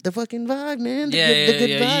the fucking vibe, man. The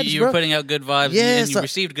good vibes, You bro. were putting out good vibes, Yeah, and you so-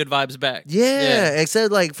 received good vibes back. Yeah,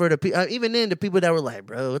 except like for the people, even then the people that were like,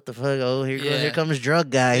 "Bro, what the fuck? Oh, here comes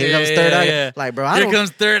drug guy. Here Yeah, comes third yeah, eye." yeah. Like, bro, Here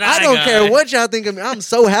comes third eye I don't guy. care what y'all think of me. I'm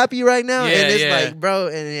so happy right now, Yeah, and it's yeah. like, bro,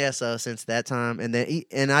 and yeah. So since that time,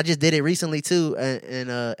 and I just did it recently too in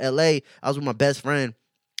L.A. I was with my best friend.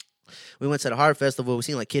 We went to the Heart Festival. We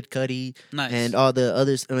seen like Kid Cudi Nice. and all the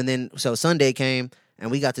others, and then so Sunday came. And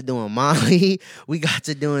we got to doing Molly. We got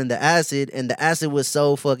to doing the acid, and the acid was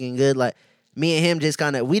so fucking good. Like me and him just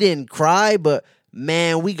kind of, we didn't cry, but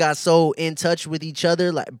man, we got so in touch with each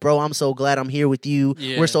other. Like, bro, I'm so glad I'm here with you.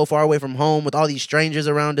 Yeah. We're so far away from home with all these strangers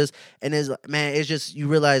around us, and it's just you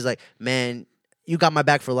realize like, man, you got my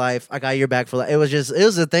back for life. I got your back for life. It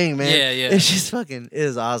was a thing, man. Yeah, yeah. It's just fucking, it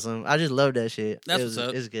is awesome. I just love that shit. That's It's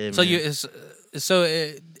what's up. good. So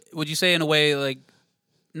man. would you say in a way like,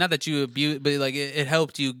 not that you abuse, but like it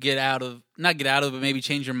helped you not get out of, but maybe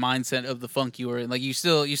change your mindset of the funk you were in. Like you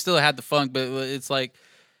still had the funk, but it's like,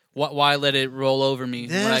 why let it roll over me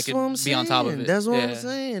when I That's could what I'm be saying. on top of it? That's what I'm Yeah.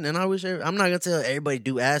 saying. And I wish I'm not gonna tell everybody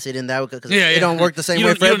do acid in that because Yeah, it yeah. don't work the same You way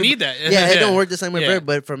don't- for you don't everybody. need that. Yeah, it Yeah. don't work the same way for Yeah.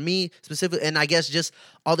 everybody. But for me specifically, and I guess just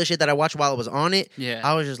all the shit that I watched while I was on it, Yeah.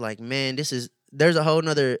 I was just like, man, there's a whole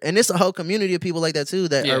nother, and it's a whole community of people like that too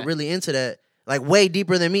that Yeah. are really into that. Like way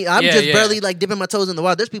deeper than me. I'm Yeah, just yeah. barely like dipping my toes in the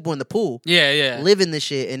water. There's people in the pool Yeah. living this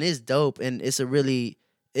shit, and it's dope. And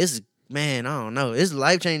man, I don't know. It's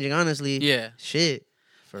life changing, honestly. Yeah. Shit,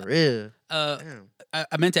 for real. Uh, Damn.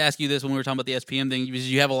 I meant to ask you this when we were talking about the SPM thing, because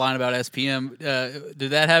you have a line about SPM.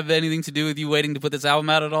 Did that have anything to do with you waiting to put this album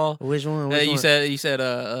out at all? Which one? Which You one? said you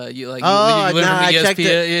like you Oh, learned nah, from I the checked ESPN.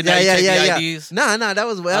 it. now you checked the Yeah. IDs. Nah, that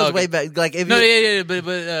was okay. way back. Like if No, you, yeah,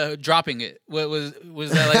 but dropping it. What was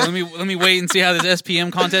that like? let me wait and see how this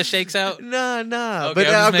SPM contest shakes out. Nah. Okay, But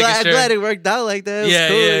I'm just making sure. glad it worked out like that. It was Yeah,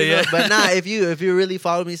 cool, yeah, you know? yeah. But nah, if you really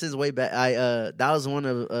followed me since way back, that was one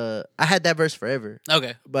of I had that verse forever.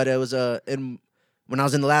 Okay, But it was in when I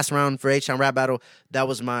was in the last round for H-Town Rap Battle, that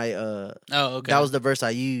was my Oh, okay. that was the verse I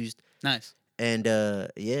used. Nice. And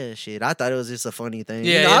yeah, shit. I thought it was just a funny thing.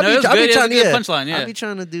 Yeah, you know, yeah, I no, it was I good. It was a trying, good yeah, punchline, yeah. I be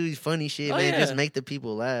trying to do funny shit, Oh, man. yeah. Just make the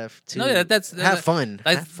people laugh too. No, yeah, have fun.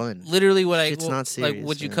 Like, have fun. Literally, what Shit's not like serious,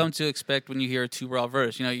 what you man. come to expect when you hear a 2 Raw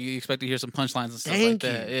verse. You know, you expect to hear some punchlines and stuff Thank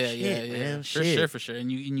like that. you. Yeah, Shit, yeah, man. for Shit. sure, for sure.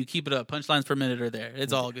 And you keep it up. Punchlines per minute are there.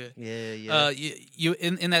 It's all good. Yeah, yeah. You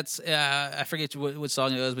in that I forget what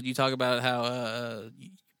song it was, but you talk about how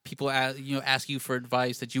people ask you for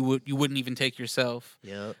advice that you wouldn't even take yourself.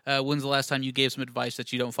 Yep. When's the last time you gave some advice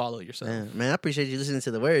that you don't follow yourself? Man, I appreciate you listening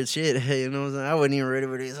to the words. Shit, you know what I'm saying? I wasn't even ready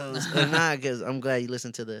for these hoes. Nah, because I'm glad you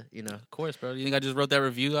listened to the, you know. Of course, bro. You think I just wrote that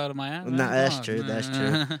review out of my ass? Nah, that's true. That's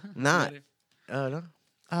true. Not. Oh, no.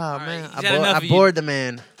 Oh, right, man. he's had enough I of you. bored the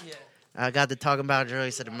man. Yeah. I got to talking about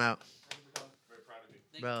drugs at him out.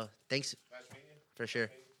 Bro, thanks. For sure.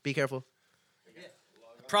 Be careful.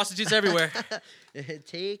 Prostitutes everywhere.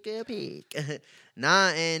 Take a peek. Nah,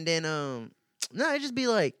 and then it just be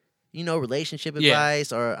like, you know, relationship Yeah.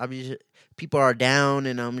 advice, or I'm just people are down,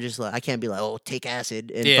 and I'm just like, I can't be like, oh, take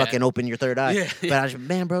acid and Yeah. fucking open your third eye. Yeah. But I just,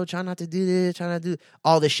 man, bro, try not to do this, try not to do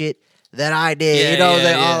all the shit that I did. Yeah, you know, yeah,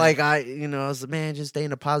 that yeah. all like I was like, man, just stay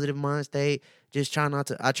in a positive mind state. Just try not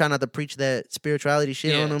to. I try not to preach that spirituality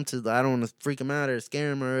shit Yeah. on them. I don't want to freak them out or scare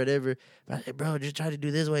them or whatever. But I said, bro, just try to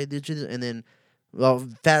do this way, do this, and then. Well,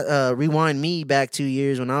 rewind me back 2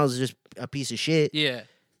 years when I was just a piece of shit. Yeah.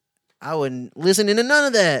 I wouldn't listen to none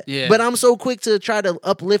of that. Yeah. But I'm so quick to try to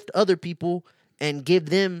uplift other people and give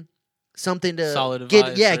them something to Solid get.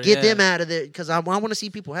 advice Yeah, or- get yeah. them out of there because I want to see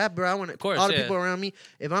people happy. Bro. I want course, all the yeah. people around me.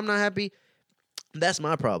 If I'm not happy, that's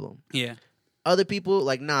my problem. Yeah. Other people,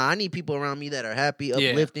 like, nah, I need people around me that are happy, Yeah.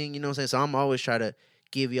 uplifting. You know what I'm saying? So I'm always try to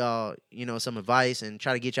give y'all, you know, some advice and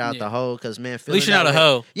try to get y'all out Yeah. the hole. Because man, At least you're not a way-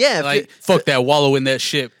 hoe. Yeah, Like, fuck that. Wallow in that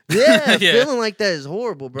shit. Yeah, Yeah. feeling like that is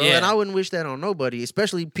horrible, bro. Yeah. And I wouldn't wish that on nobody,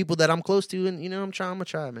 especially people that I'm close to. And you know, I'm gonna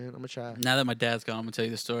try, man. I'm gonna try. Now that my dad's gone, I'm gonna tell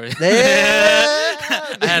you the story. Yeah.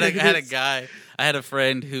 I had a guy. I had a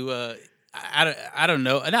friend who I don't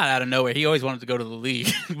know, not out of nowhere. He always wanted to go to the league,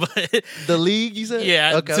 but The league, you said?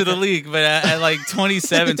 yeah, Okay, to the okay. league. But at like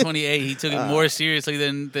 27, 28, he took it more seriously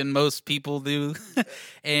than most people do.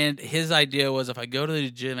 And his idea was, if I go to the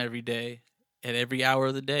gym every day at every hour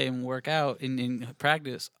of the day and work out and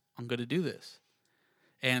practice, I'm going to do this.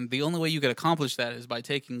 And the only way you could accomplish that is by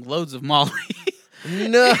taking loads of Molly.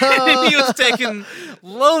 No. He was taking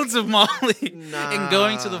loads of Molly and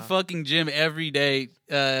going to the Nah. fucking gym every day,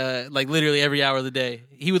 like literally every hour of the day.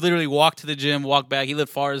 He would literally walk to the gym, walk back. He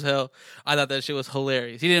lived far as hell. I thought that shit was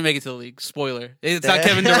hilarious. He didn't make it to the league. Spoiler. It's not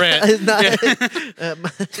Kevin Durant. It's not. Yeah.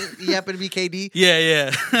 You happen to be KD?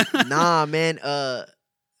 Yeah. Nah, man.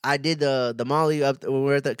 I did the Molly up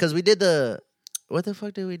because we did the. What the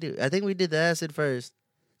fuck did we do? I think we did the acid first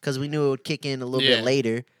because we knew it would kick in a little Yeah. bit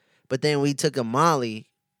later. But then we took a Molly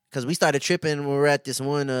because we started tripping when we were at this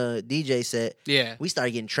one DJ set. Yeah. We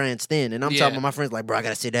started getting tranced in, and I'm Yeah. talking to my friends like, bro, I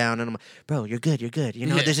gotta sit down, and I'm like, bro, you're good. You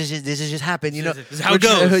know, Yeah. this is just happened. You know, This is how it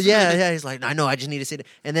goes. yeah. He's like, I know, I just need to sit.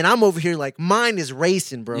 And then I'm over here like, mine is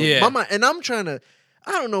racing, bro. Yeah. My mind, and I'm trying to.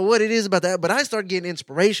 I don't know what it is about that, but I start getting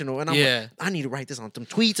inspirational, and I'm Yeah. like, I need to write this on some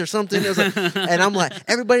tweets or something. It was like- and I'm like,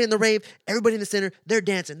 everybody in the rave, everybody in the center, they're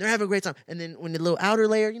dancing, they're having a great time. And then when the little outer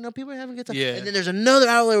layer, you know, people are having a good time. Yeah. And then there's another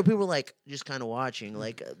outer layer where people are like just kind of watching,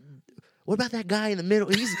 like. What about that guy in the middle?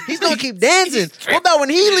 He's gonna keep dancing. What about when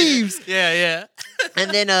he leaves? Yeah. And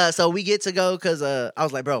then so we get to go because I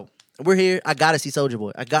was like, bro, we're here. I gotta see Soldier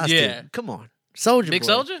Boy. I got Yeah. to. Come on, Soldier Big Boy.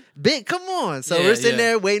 Soulja? Big. Come on. So Yeah, we're sitting yeah.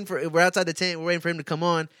 there waiting for. We're outside the tent. We're waiting for him to come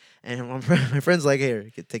on. And my friend's like, here,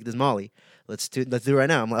 take this Molly. Let's do it right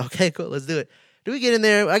now. I'm like, okay, cool. Let's do it. Do we get in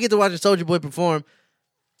there? I get to watch Soldier Boy perform.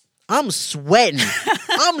 I'm sweating.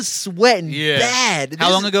 I'm sweating Yeah. bad.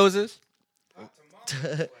 How long ago was this?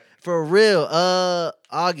 For real.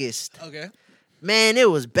 August. Okay. Man, it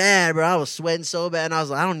was bad, bro. I was sweating so bad, and I was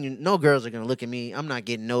like, I don't even, no girls are gonna look at me. I'm not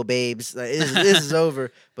getting no babes. Like, this is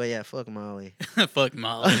over. But yeah, fuck Molly. Fuck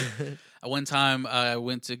Molly. One time I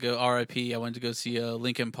went to go RIP. I went to go see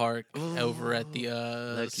Lincoln Park over at the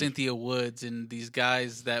Lucky. Cynthia Woods, and these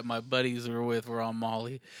guys that my buddies were with were on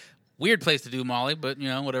Molly. Weird place to do Molly, but you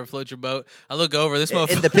know, whatever floats your boat. I look over this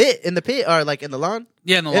motherfucker. In the pit, or like in the lawn.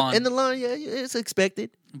 Yeah, in the lawn. In the lawn, yeah, it's expected.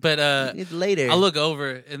 But It's later. I look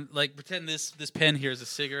over and like pretend this pen here is a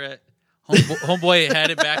cigarette. Homeboy had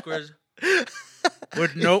it backwards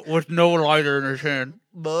with no lighter in his hand.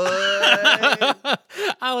 Boy.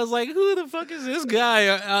 I was like, "Who the fuck is this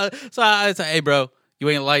guy?" So I said, "Hey, bro, you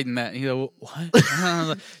ain't lighting that." And he go, "What?" I was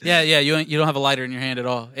like, yeah, you don't have a lighter in your hand at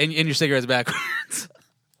all, and your cigarette's backwards.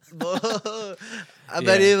 Boy. I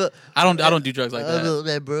bet Yeah. him. I don't do drugs like that.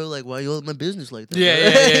 Man, bro, like, why you hold my business like that?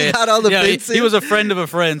 Yeah. He got all the Yeah, fencing. he was a friend of a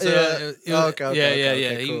friend. So Yeah.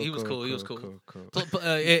 yeah. He was cool. He was cool.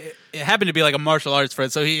 It happened to be like a martial arts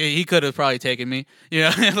friend, so he could have probably taken me. You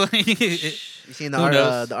know. You seen Who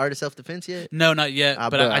knows? the art of self defense yet? No, not yet.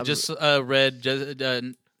 But bro, I just read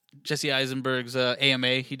Jesse Eisenberg's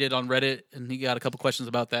AMA he did on Reddit, and he got a couple questions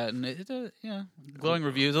about that, and glowing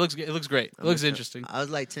reviews. It looks great. It looks interesting. I was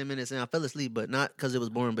like 10 minutes in. I fell asleep, but not because it was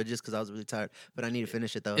boring, but just because I was really tired. But I need to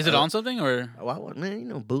finish it though. Is it on something or? Why, man, you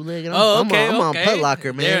know, bootlegging. Oh, okay. I'm on Put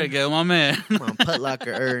Locker, man. There we go, my man. I'm on Put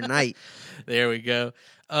Locker night. There we go.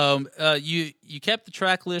 You kept the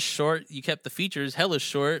track list short. You kept the features hella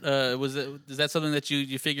short. Is that something that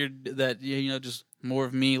you figured that just more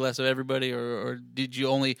of me, less of everybody, or did you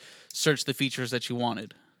only search the features that you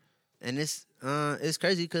wanted? And it's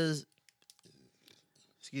crazy because,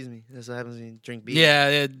 excuse me, that's what happens when you drink beer.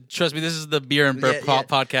 Yeah, trust me, this is the Beer and Burp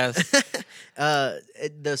podcast.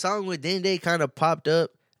 The song with Dende kind of popped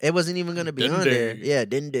up. It wasn't even gonna be on there. Yeah,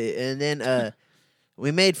 Dende, and then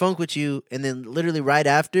we made Funk with You, and then literally right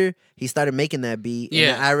after he started making that beat.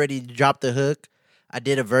 Yeah, and I already dropped the hook. I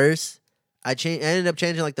did a verse. I ended up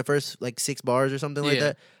changing like the first like 6 bars or something like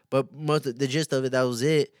that. But most of the gist of it, that was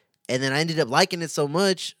it. And then I ended up liking it so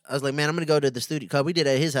much, I was like, man, I'm going to go to the studio. Because we did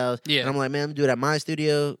it at his house. Yeah. And I'm like, man, I'm going to do it at my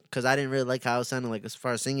studio. Because I didn't really like how I was sounding like as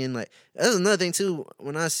far as singing. Like, that's another thing, too.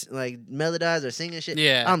 When I like melodize or sing and shit,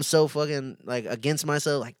 I'm so fucking like against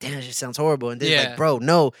myself. Like, damn, it just sounds horrible. And then like, bro,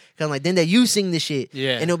 no. Because I'm like, then you sing this shit.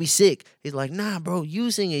 Yeah. And it'll be sick. He's like, nah, bro, you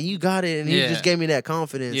sing it. You got it. And he just gave me that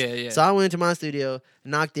confidence. Yeah. So I went to my studio,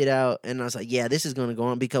 knocked it out. And I was like, yeah, this is going to go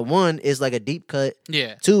on. Because 1 is like a deep cut.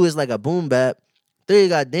 Yeah. 2 is like a boom bap. 3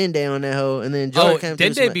 got Dende on that hoe, and then Jordan came through.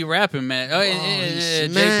 Dende be rapping, man.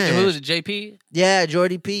 Who was it? JP? Yeah,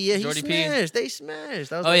 Jordy P. Yeah, Jordy he smashed. They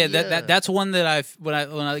smashed. I was that's one that when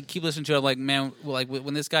I keep listening to it, I'm like, man, like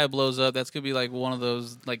when this guy blows up, that's gonna be like one of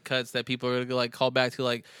those like cuts that people are gonna like call back to,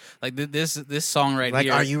 like this song right like,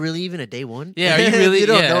 here. Are you really even a day one? Yeah, are you really? You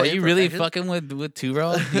don't know are you really fucking with Two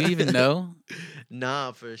Raw? Do you even know?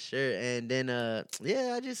 Nah, for sure. And then I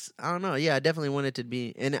don't know. Yeah, I definitely wanted to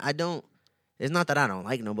be, and I don't. It's not that I don't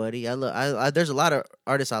like nobody. There's a lot of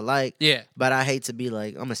artists I like. Yeah. But I hate to be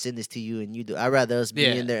like, I'm gonna send this to you and you do. I'd rather us be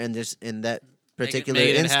in there and just in that particular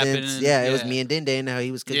make it instance. happen, It was me and Dende and how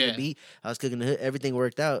he was cooking the beat. I was cooking the hook. Everything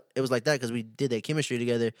worked out. It was like that because we did that chemistry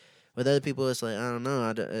together. With other people, it's like, I don't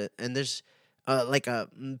know. And there's like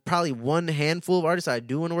probably one handful of artists I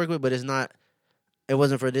do want to work with, but it's not. It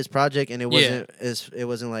wasn't for this project, and it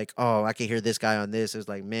wasn't like, oh, I can hear this guy on this. It was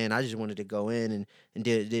like, man, I just wanted to go in and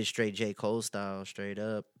did straight J. Cole style, straight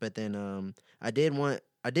up. But then I did want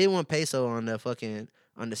Peso on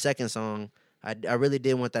the second song. I really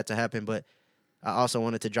did want that to happen, but I also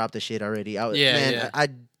wanted to drop the shit already. I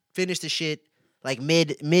finished the shit like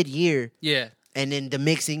mid year. Yeah. And then the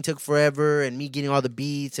mixing took forever, and me getting all the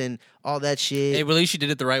beats and all that shit. Hey, at least you did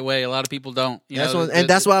it the right way. A lot of people don't.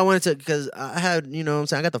 That's why I wanted to, because I had, what I'm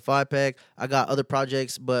saying, I got the 5-pack, I got other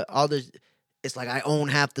projects, but it's like I own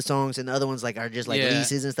half the songs, and the other ones like are just like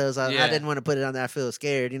leases and stuff. So I didn't want to put it on there. I feel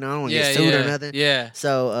scared, I don't want to get sued or nothing. Yeah.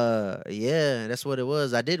 So that's what it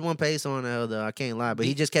was. I did want Peso on there though. I can't lie, but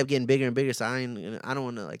he just kept getting bigger and bigger. So I don't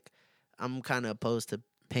want to like. I'm kind of opposed to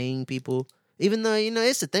paying people. Even though,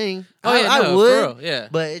 I thing. I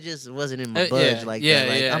would, but it just wasn't in my budget like that.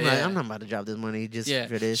 Like, I'm not about to drop this money just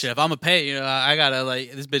for this. Shit, if I'm gonna pay, I gotta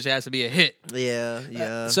this bitch has to be a hit.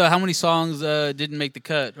 Yeah. So how many songs didn't make the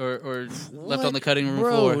cut or left on the cutting room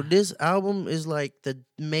floor? Bro, this album is like the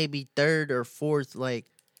maybe 3rd or 4th, like,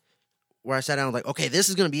 where I sat down like, okay, this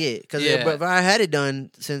is gonna be it. Because but I had it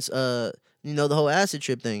done since the whole acid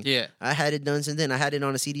trip thing. Yeah. I had it done since then. I had it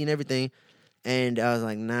on a CD and everything. And I was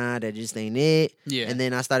like, nah, that just ain't it. Yeah. And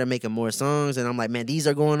then I started making more songs, and I'm like, man, these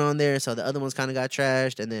are going on there. So the other ones kind of got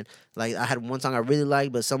trashed. And then, like, I had one song I really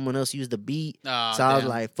liked, but someone else used the beat. I was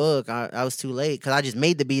like, fuck, I was too late. Because I just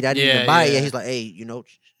made the beat. I didn't even buy it yet. He's like, hey,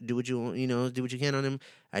 do what you want, do what you can on him.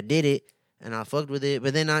 I did it, and I fucked with it.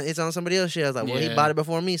 But then it's on somebody else's shit. I was like, well, he bought it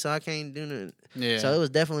before me, so I can't do nothing. Yeah. So it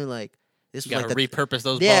was definitely like, this was gotta like repurpose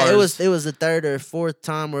those bars. Yeah, it was the 3rd or 4th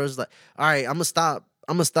time where it was like, all right, I'm going to stop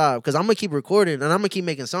because I'm gonna keep recording and I'm gonna keep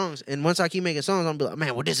making songs. And once I keep making songs, I'm gonna be like,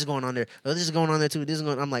 man, well, this is going on there. Oh, this is going on there too.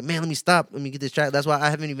 I'm like, man, let me stop. Let me get this track. That's why I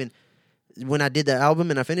haven't even. When I did the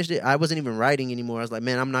album and I finished it, I wasn't even writing anymore. I was like,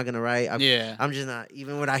 man, I'm not gonna write. I'm just not.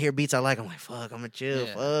 Even when I hear beats I like, I'm like, fuck, I'm gonna chill.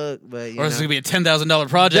 Fuck, but or it's gonna be a $10,000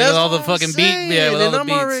 project with all the fucking beats. Yeah, with all the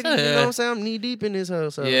beats. Already, you know what I'm saying? I'm knee deep in this hoe.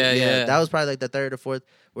 So yeah. That was probably like the 3rd or 4th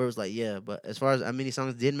where it was like, yeah. But as far as how many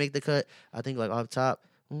songs did make the cut, I think like off top,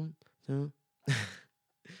 1, 2.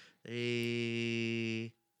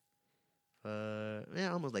 3,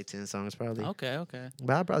 almost like 10 songs probably. Okay.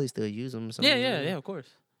 But I'll probably still use them. Yeah, of course.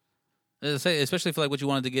 Especially for like what you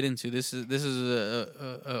wanted to get into. This is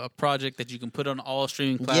a project that you can put on all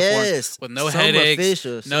streaming platforms with no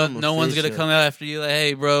headaches. No one's gonna come after you like,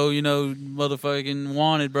 hey, bro, motherfucking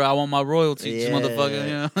Wanted, bro. I want my royalties,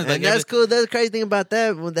 motherfucker. Like, and that's cool. That's the crazy thing about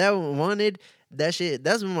that. When that Wanted, that shit.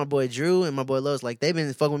 That's when my boy Drew and my boy Lowe's, like, they've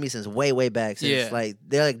been fucking with me since way back. Since like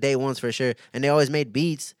they're like day ones for sure, and they always made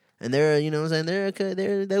beats. And they're, you know what I'm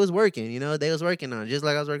saying, they was working, they was working on it. Just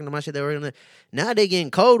like I was working on my shit, they were working on it. Now they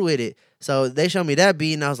getting cold with it. So they showed me that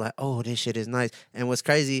beat, and I was like, oh, this shit is nice. And what's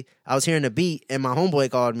crazy, I was hearing the beat, and my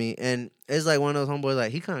homeboy called me, and it's like one of those homeboys,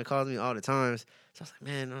 like, he kind of calls me all the times. So I was like,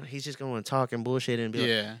 man, he's just going to talk and bullshit and be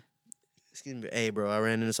like, excuse me, hey, bro, I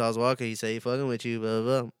ran into Sauce Walker. He said he fucking with you, blah,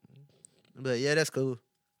 blah, blah. But yeah, that's cool.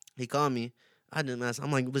 He called me. I'm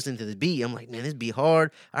like listening to the beat. I'm like, man, this beat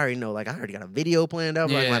hard. I already know, like, I already got a video planned out.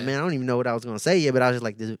 Like, man, I don't even know what I was gonna say yet, but I was just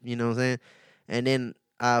like, this, you know what I'm saying? And then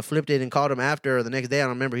I flipped it and called him after or the next day. I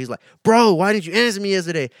don't remember. He's like, bro, why didn't you answer me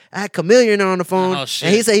yesterday? I had Chameleon on the phone, and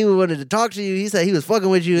he said he wanted to talk to you. He said he was fucking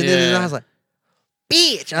with you, and then I was like,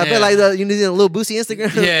 bitch. I felt like the little Boosie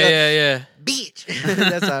Instagram. Yeah. Bitch.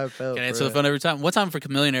 That's how I felt. It's so fun every time. One time for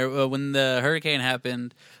Chameleon, when the hurricane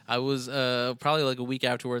happened, I was probably like a week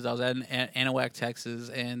afterwards. I was at Anahuac, Texas,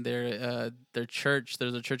 and their church.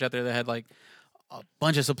 There's a church out there that had like a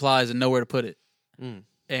bunch of supplies and nowhere to put it.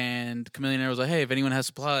 And Chameleon was like, "Hey, if anyone has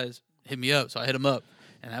supplies, hit me up." So I hit him up,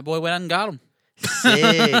 and that boy went out and got them.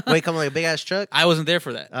 Sick. Wait, come like a big ass truck? I wasn't there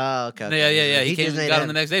for that. Oh, okay. Yeah. He came and got him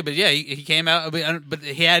the next day. But yeah, he came out. But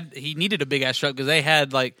he needed a big ass truck because they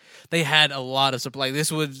had a lot of supply.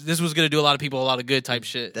 This was going to do a lot of people a lot of good type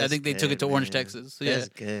shit. I think they took it to Orange, Texas. So, that's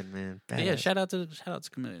good, man. Yeah, shout out to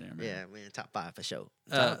Chameleon, man. Yeah, man, top 5 for sure.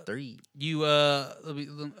 Top 3. You I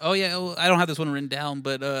don't have this one written down,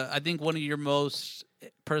 but I think one of your most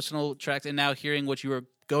personal tracks, and now hearing what you were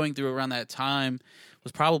going through around that time,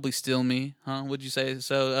 was probably Still Me, huh? Would you say?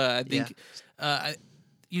 So I think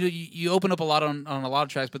you open up a lot on a lot of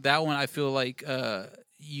tracks, but that one I feel like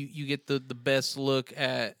you get the best look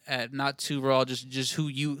at not too raw, just who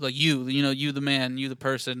you like, you the man, you the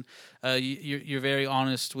person. You're very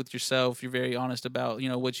honest with yourself. You're very honest about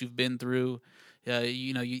what you've been through.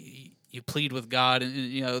 You plead with God,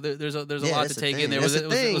 and there's a lot to take in there. Was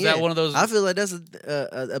that one of those? I feel like that's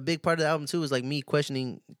a big part of the album too. Is like me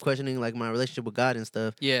questioning like my relationship with God and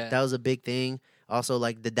stuff. Yeah, that was a big thing. Also,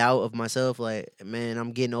 like the doubt of myself. Like, man,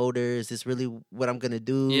 I'm getting older. Is this really what I'm gonna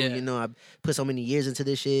do? Yeah. I put so many years into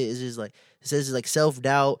this shit. It's just like it says like self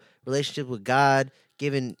doubt, relationship with God,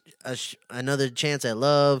 giving another chance at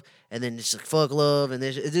love. And then just fuck love, and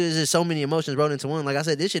there's just so many emotions rolled into one. Like I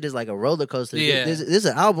said, this shit is like a roller coaster. Yeah, this is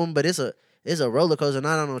an album, but it's a roller coaster.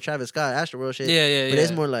 Not on Travis Scott, Astroworld shit. Yeah. But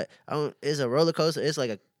it's more like it's a roller coaster. It's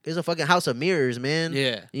like it's a fucking house of mirrors, man.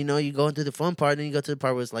 Yeah. You going through the fun part, then you go to the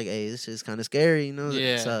part where it's like, hey, this is kind of scary.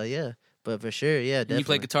 Yeah. So yeah, but for sure, yeah. Definitely. You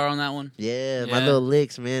play guitar on that one? Yeah, my little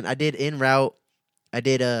licks, man. I did En Route.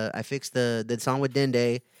 I fixed the song with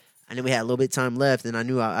Dende. And then we had a little bit of time left, and I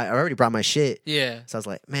knew I already brought my shit. Yeah. So I was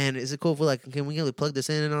like, man, is it cool for can we plug this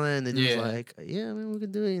in and all that? And then he was like, yeah, man, we can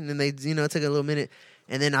do it. And then they, it took a little minute.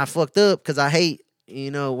 And then I fucked up because I hate,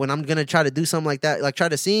 when I'm going to try to do something like that, like try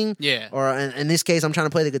to sing. Yeah. Or in this case, I'm trying to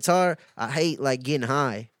play the guitar. I hate getting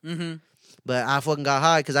high. Mm-hmm. But I fucking got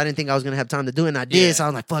high because I didn't think I was going to have time to do it. And I did. Yeah. So I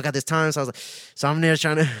was like, fuck, I got this time. So I was like, so I'm there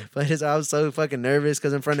trying to play this. I was so fucking nervous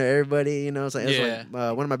because in front of everybody, So it was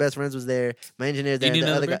like, one of my best friends was there. My engineer's there.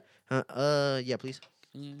 The other guy. Yeah, please.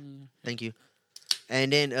 Thank you.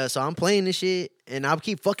 And then, so I'm playing this shit, and I'll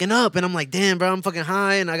keep fucking up, and I'm like, damn, bro, I'm fucking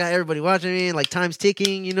high, and I got everybody watching me, and time's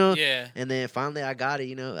ticking, Yeah. And then finally I got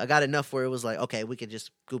it, I got enough where it was like, okay, we could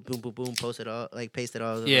just go boom, boom, boom, post it all, paste it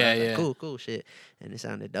all. Yeah. Cool, shit. And it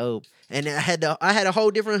sounded dope. And I had a whole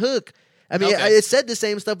different hook. I mean, it said the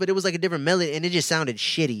same stuff, but it was like a different melody, and it just sounded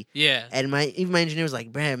shitty. Yeah. And even my engineer was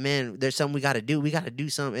like, man, there's something we got to do. We got to do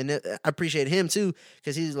something. And I appreciate him, too,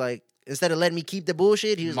 because he's like, instead of letting me keep the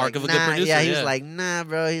bullshit, he was Mark like, of a good producer, he was like, nah,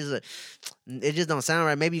 bro. He's like, it just don't sound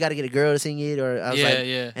right. Maybe you got to get a girl to sing it, or I was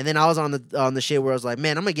like. And then I was on the shit where I was like,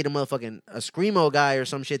 man, I'm gonna get a screamo guy or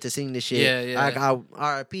some shit to sing this shit. Yeah.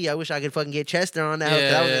 R.I.P. I wish I could fucking get Chester on that.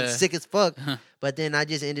 That would have been sick as fuck. But then I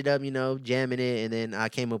just ended up, jamming it, and then I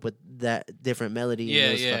came up with that different melody.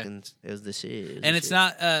 Yeah, and it was the shit. And it's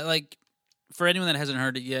not for anyone that hasn't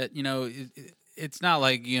heard it yet, it's not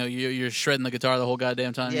like you're shredding the guitar the whole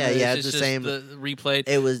goddamn time. Yeah, it's the just same. The replayed.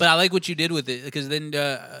 It was, but I like what you did with it because then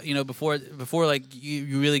before like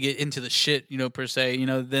you really get into the shit per se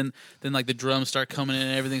then like the drums start coming in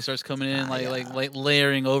and everything starts coming in like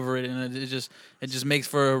layering over it, and it just makes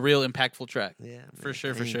for a real impactful track. yeah, for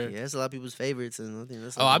sure. Yeah, it's a lot of people's favorites, and I think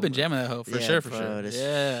that's. I've been jamming that hoe for sure.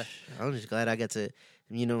 Yeah, I'm just glad I get to.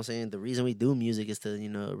 You know what I'm saying? The reason we do music is to,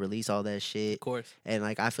 release all that shit. Of course. And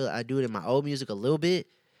like I feel I do it in my old music a little bit,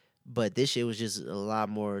 but this shit was just a lot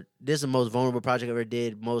more. This is the most vulnerable project I ever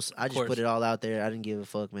did. I just put it all out there. I didn't give a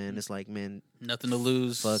fuck, man. It's like, man, nothing to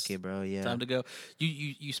lose. Fuck it, bro. Yeah. Time to go.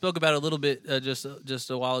 You spoke about it a little bit just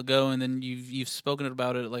a while ago, and then you've spoken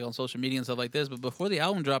about it like on social media and stuff like this. But before the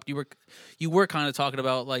album dropped, you were kind of talking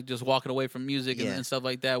about like just walking away from music and stuff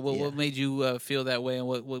like that. What made you feel that way, and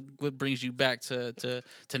what brings you back to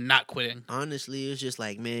not quitting? Honestly, it was just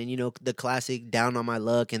like, man, the classic down on my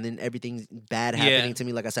luck, and then everything bad happening to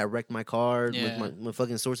me. Like I said, I wrecked my car with my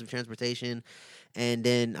fucking source of transportation, and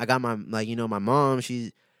then I got my my mom.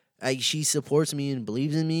 She supports me and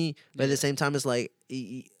believes in me, but at the same time, it's like,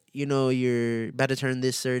 you're about to turn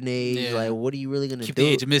this certain age. Yeah. Like, what are you really gonna Keep do? the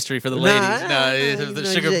age of mystery for the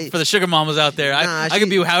ladies. For the sugar mamas out there. Nah, I can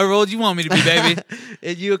be however old you want me to be, baby.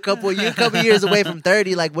 And you a couple years away from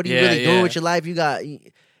 30. Like, what are you really doing with your life? You got.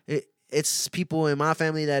 It's people in my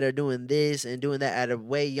family that are doing this and doing that at a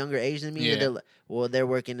way younger age than me. Yeah. And they're like, they're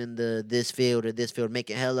working in this field or this field,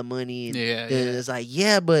 making hella money. And it's like,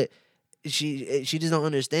 but she just don't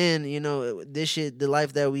understand. This shit, the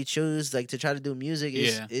life that we choose, like to try to do music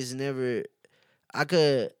is never.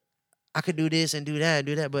 I could do this and do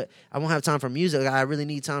that, but I won't have time for music. Like, I really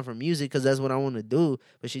need time for music because that's what I want to do.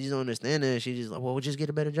 But she just don't understand that. She just like, well, we'll just get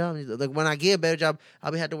a better job. Like, when I get a better job,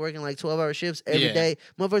 I'll be had to working like 12-hour shifts every day.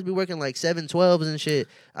 Motherfuckers be working like 7-12s and shit.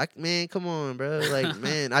 Man, come on, bro. Like,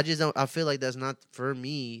 man, I just don't. I feel like that's not for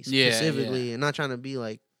me specifically, and not trying to be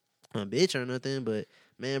like a bitch or nothing. But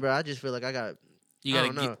man, bro, I just feel like I got. You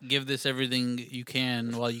gotta give this everything you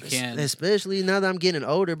can while you can. Especially now that I'm getting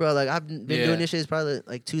older, bro. Like, I've been doing this shit probably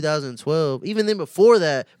like 2012. Even then before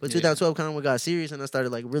that, but 2012 kind of got serious and I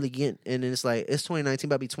started like really getting. And then it's like, it's 2019,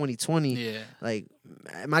 about to be 2020. Yeah. Like,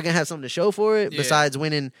 am I gonna have something to show for it besides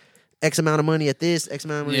winning X amount of money at this, X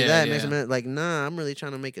amount of money at that, X amount? Like, nah, I'm really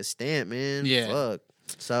trying to make a stamp, man. Yeah. Fuck.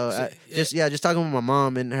 So just talking with my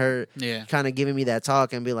mom and her kind of giving me that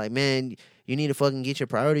talk and be like, man, you need to fucking get your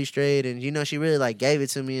priorities straight. And, she really, like, gave it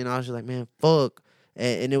to me. And I was just like, man, fuck.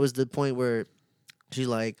 And it was the point where she's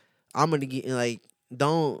like, I'm going to get, like,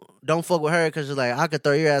 don't fuck with her because, like, I could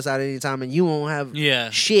throw your ass out at any time and you won't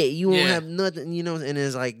have shit. You won't have nothing, And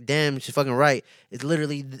it's like, damn, she's fucking right. It's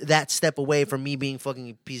literally that step away from me being fucking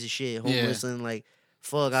a piece of shit, homeless and, like,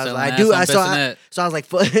 fuck. I was like, so I was like,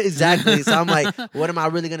 fuck, exactly. So I'm like, what am I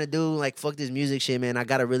really going to do? Like, fuck this music shit, man. I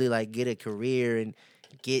got to really, like, get a career and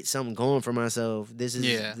get something going for myself. This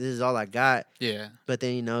is all I got. Yeah. But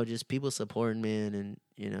then just people supporting, man,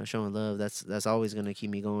 and showing love. That's always gonna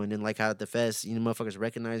keep me going. And like how at the fest, motherfuckers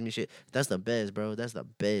recognize me. Shit, that's the best, bro. That's the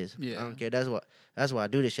best. Yeah. I don't care. That's why I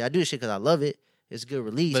do this shit. I do this shit because I love it. It's a good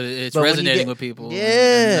release. But it's resonating with people.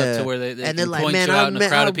 Yeah. To where they and they're like, point man, you out in a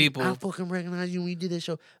crowd of people. I fucking recognize you when you did that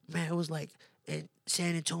show. Man, it was like in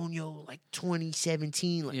San Antonio, like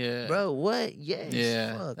 2017. Like, bro, what? Yes.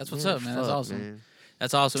 Yeah. Fuck, that's what's man. up, man. That's awesome. Man.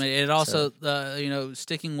 That's awesome. And it also,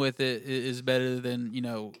 sticking with it is better than,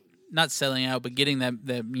 not selling out, but getting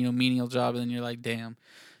that menial job. And then you're like, damn,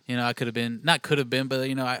 I could have been, but,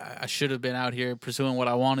 I should have been out here pursuing what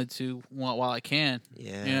I wanted to while I can.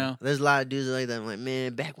 Yeah. There's a lot of dudes like that. I'm like,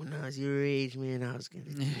 man, back when I was your age, man, I was going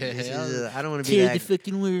to. I don't want to be that. The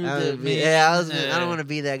fucking world I don't want to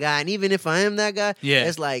be that guy. And even if I am that guy,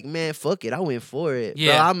 it's like, man, fuck it. I went for it.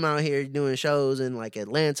 Yeah. Bro, I'm out here doing shows in like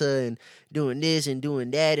Atlanta and doing this and doing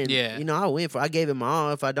that. And, I gave it my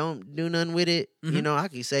all. If I don't do nothing with it, I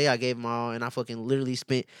can say I gave my all and I fucking literally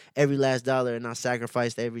spent every last dollar and I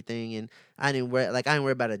sacrificed everything. And I didn't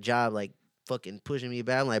worry about a job like fucking pushing me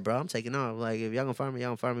back. I'm like, bro, I'm taking off. Like, if y'all gonna fire me,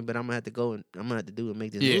 y'all gonna fire me, but I'm gonna have to go and I'm gonna have to do and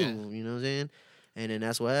make this move. You know what I'm saying? And then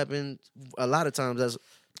that's what happened. A lot of times that's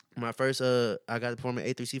my first I got to perform at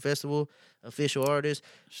A3C Festival, official artist.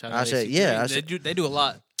 Shout out they do a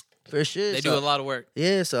lot. For sure. They do a lot of work.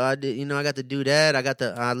 Yeah, so I did, I got to do that.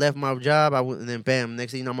 I left my job, I went, and then bam,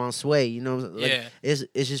 next thing I'm on Sway, it's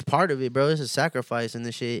just part of it, bro. It's a sacrifice and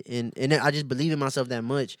the shit. And I just believe in myself that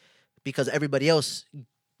much because everybody else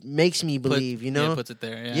makes me believe, Yeah, puts it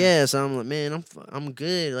there, Yeah, so I'm like, man, I'm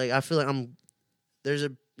good. Like, I feel like there's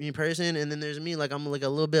a, in person, and then there's me. Like I'm like a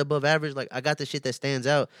little bit above average. Like I got the shit that stands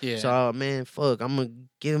out. Yeah. So man, fuck, I'm gonna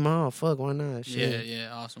give him all. Fuck, why not? Shit. Yeah.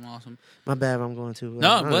 Awesome. My bad. If I'm going to.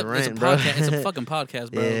 No, I'm on but a it's a rant, bro. podcast. It's a fucking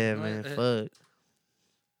podcast, bro. Yeah, man. Fuck.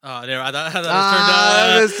 Oh, there. I thought it was That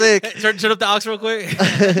turned was sick. Turn up the aux real quick.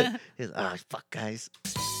 Fuck, guys.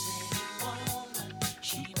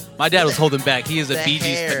 My dad was holding back. He is a The Bee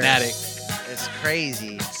Gees hair. fanatic. It's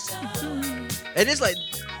crazy. And it's like,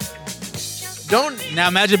 don't. Now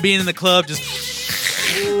imagine being in the club just.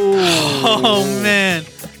 Oh man.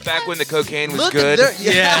 Back when the cocaine was Look good. At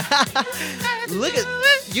their, Yeah. Look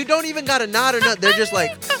at. You don't even got a nod or nothing. They're just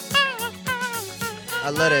like. I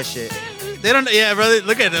love that shit. They don't. Yeah, brother.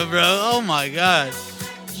 Look at them, bro. Oh my god.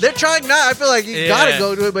 They're trying not. I feel like you Yeah. gotta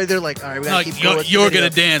go to it, but they're like, all right, we gotta No, keep going. with the you're video."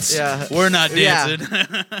 gonna dance. Yeah. We're not Yeah. dancing.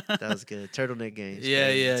 That was good. Turtleneck games. Yeah,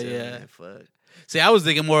 Crazy yeah, too, yeah. man. Fuck. See, I was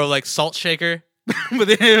thinking more of like Salt Shaker, but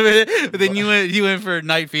then you went for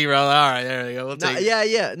Night Fever. I was like, all right, there we go. We'll Nah, take it.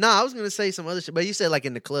 yeah. No, I was gonna say some other shit, but you said like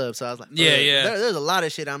in the club, so I was like, Yeah, yeah. There's a lot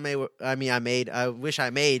of shit I made. I made. I wish I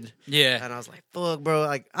made, Yeah. and I was like, fuck, bro.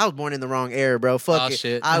 Like I was born in the wrong era, bro. Fuck Oh, it.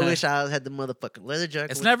 shit. I wish I had the motherfucking leather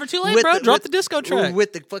jacket. It's with- never too late, with bro. the- Drop with- the disco track.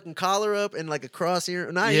 with the fucking collar up and like a cross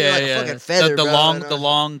here. Not even Yeah, like yeah. a fucking feather, the bro. long, And, the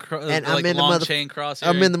long, and I'm like in the long mother- chain cross.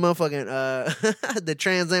 I'm in the motherfucking the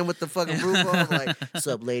Trans Am with the fucking roof on. I'm like,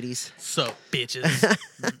 sup, ladies? So bitches.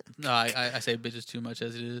 No, I say bitches too much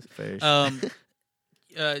as it is. First.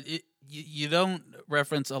 You don't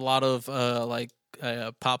reference a lot of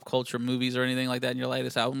pop culture movies or anything like that in your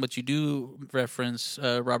latest album, but you do reference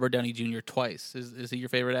Robert Downey Jr. twice. Is he your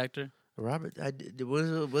favorite actor? Robert,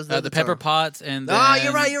 was The Pepper Potts and Oh, then-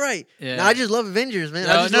 you're right. Yeah. No, I just love Avengers, man.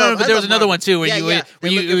 No, I just no, love, but I there was love another Robert. one too where Yeah, you yeah. where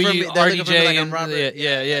They're you looking for me- they're looking for me RDJ like I'm and Robert.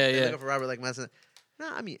 yeah. They're looking for Robert like my son. No,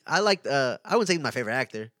 I mean I liked. I wouldn't say he's my favorite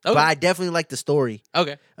actor, Okay. but I definitely like the story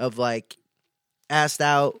Okay. of like assed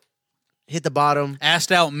out, hit the bottom.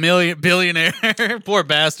 Asked out billionaire. Poor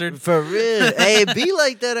bastard. For real, hey, it be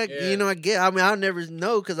like that. Yeah. You know, I get. I mean, I'll never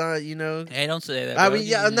know because Hey, don't say that. I bro. mean,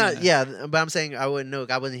 yeah, I'm not. Yeah, but I'm saying I wouldn't know.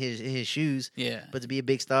 I wasn't in his shoes. Yeah. But to be a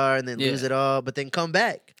big star and then Yeah. lose it all, but then come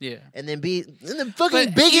back Yeah. and then be in the fucking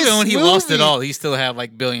But biggest. even when he lost it movie. all, he still had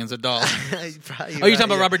like billions of dollars. Probably Oh, you're talking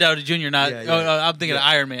about yeah. Robert Downey Jr. Not. Yeah, Oh, yeah. I'm thinking of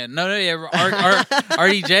Iron Man. No, yeah.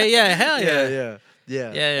 RDJ. Yeah, hell yeah.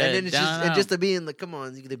 Yeah. Yeah, And then it's down just and and out. just to be in the come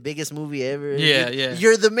on the biggest movie ever. Yeah, You're- yeah.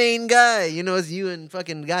 You're the main guy. You know, it's you and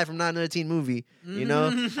fucking guy from 913 movie. You know,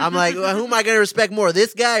 I'm like, well, who am I gonna respect more,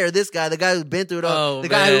 this guy or this guy? The guy who's been through it all. Oh, The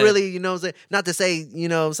guy man. who really, you know, what I'm saying, not to say, you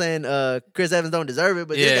know, what I'm saying Chris Evans don't deserve it,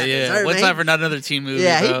 but this Yeah, guy yeah. deserves One it. time for not another teen movie.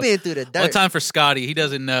 Yeah, bro. he been through the dirt. One time for Scotty. He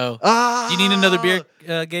doesn't know. Oh, Do you need another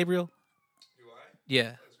beer, Gabriel?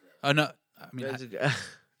 Yeah. Oh no. I mean,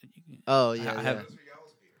 Oh yeah. I yeah. have.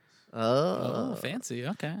 Oh. Oh, fancy.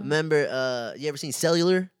 Okay. Remember, you ever seen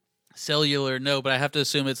Cellular? Cellular, no, but I have to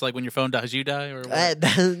assume it's like when your phone dies, you die, or what?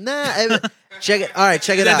 Nah. Check it. All right,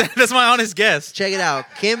 check it out. That's my honest guess. Check it out.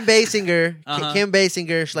 Kim Basinger. Uh-huh. Kim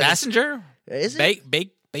Basinger. She's like Passenger? is it?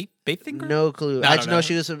 Bake finger? No clue. I I don't just know. know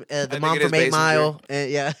she was from the think mom it is from 8 Basinger. Mile. And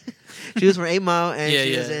yeah, she was from 8 Mile, and Yeah,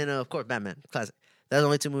 she was yeah. in, of course, Batman. Classic. That's the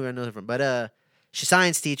only two movies I know her from. But she's a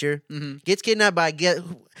science teacher. Mm-hmm. Gets kidnapped by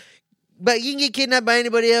but you can get kidnapped by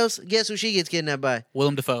anybody else. Guess who she gets kidnapped by?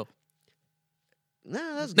 Willem Dafoe. Nah,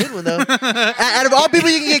 that's a good one though. Out of all people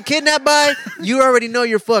you can get kidnapped by, you already know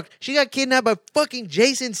you're fucked. She got kidnapped by fucking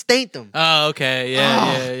Jason Statham. Oh, okay. Yeah,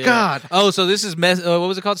 Oh, yeah, yeah. God. Oh, so this is what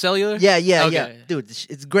was it called? Cellular? Yeah, yeah, Okay. yeah. Dude,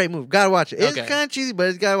 it's a great movie. Gotta watch it. It's Okay. kind of cheesy,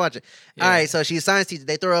 but you gotta watch it. Yeah. All right, so she's a science teacher.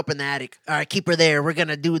 They throw her up in the attic. All right, keep her there. We're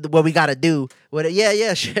gonna do what we gotta do.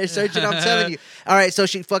 Yeah, search it. I'm telling you. All right, so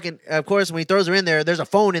she fucking, of course, when he throws her in there, there's a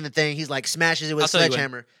phone in the thing. He's like smashes it with I'll a tell you when.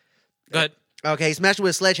 sledgehammer. Go ahead. Okay, he smashed it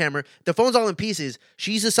with a sledgehammer. The phone's all in pieces.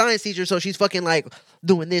 She's a science teacher, so she's fucking like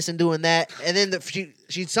doing this and doing that. And then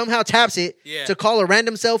she somehow taps it Yeah. to call a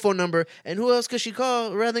random cell phone number. And who else could she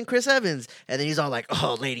call rather than Chris Evans? And then he's all like,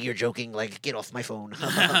 "Oh, lady, you're joking. Like, get off my phone."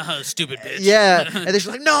 Stupid bitch. Yeah. And then she's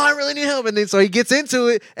like, "No, I really need help." And then so he gets into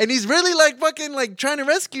it, and he's really like fucking like trying to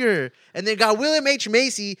rescue her. And then got William H.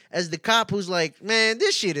 Macy as the cop who's like, "Man,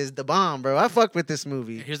 this shit is the bomb, bro. I fuck with this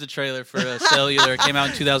movie." Here's the trailer for Cellular. It came out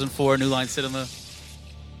in 2004, New Line Cinema.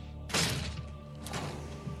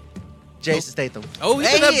 Jason Statham. Oh, he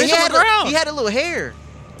put that bitch on the ground. He had a little hair.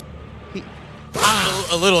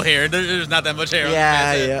 A little hair. There's not that much hair. on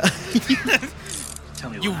Yeah, the yeah.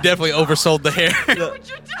 man. You definitely oversold the hair. What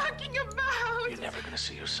you talking about? You're never gonna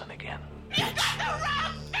see your son again. You got the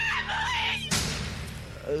wrong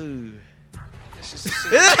family! Ooh. This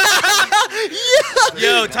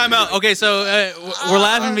Yo, time out. Okay, so we're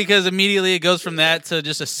laughing because immediately it goes from that to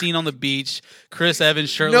just a scene on the beach, Chris Evans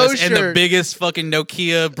shirtless, and the shirt. biggest fucking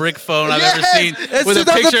Nokia brick phone I've ever Yes! seen It's with a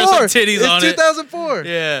picture of some 2004. titties It's on it. 2004.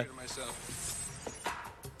 Yeah.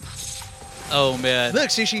 Oh man. Look,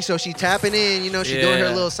 so she tapping in, you know, she doing her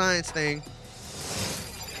Yeah. little science thing.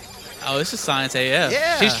 Oh, this is science AF.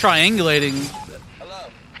 Yeah. She's triangulating.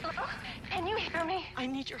 Can you hear me? I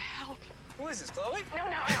need your help. Who is this, Chloe? No.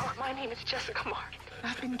 My name is Jessica Mark.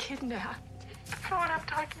 I've been kidnapped. The phone I'm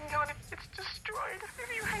talking on, it's destroyed.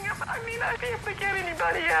 If you hang up, I'd be able to get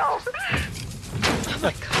anybody else.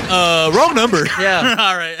 Wrong number. Yeah.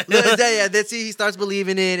 All right. Yeah, that's he starts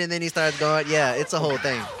believing it, and then he starts going, yeah, it's a whole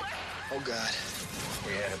thing. Oh, God.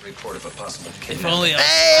 We had a report of a possible If kidnapping. only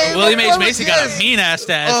Hey, William H. what Macy was got a this? mean ass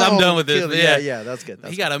stash. I'm done with this. kill but me. yeah, Yeah, that's good.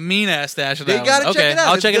 He got a mean ass stash. Of You that gotta one. check Okay, it out.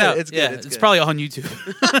 I'll It's check it good. out. It's good. Yeah, It's it's good. probably on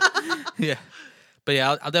YouTube. Yeah, but yeah,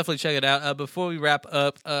 I'll definitely check it out. Before we wrap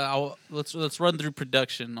up, let's run through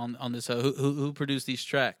production on this. Who produced these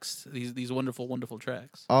tracks? These wonderful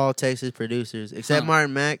tracks. All Texas producers except Huh.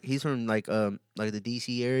 Martin Mack. He's from like the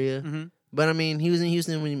DC area. Mm-hmm. But I mean, he was in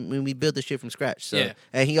Houston when we built the shit from scratch. So, Yeah.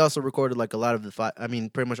 and he also recorded like a lot of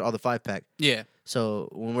pretty much all the 5-pack. Yeah, So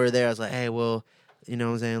when we were there, I was like, hey, well, you know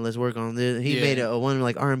what I'm saying? Let's work on this. He Yeah. made a one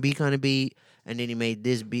like R&B kind of beat, and then he made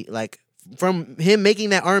this beat. Like from him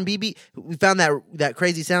making that R&B beat, we found that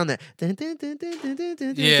crazy sound that dun, dun, dun, dun, dun, dun,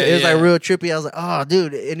 dun, Yeah, it was yeah. like real trippy. I was like, oh,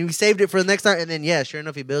 dude, and we saved it for the next time. And then yeah, sure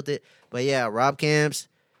enough, he built it. But yeah, Rob Camps,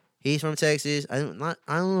 he's from Texas. I don't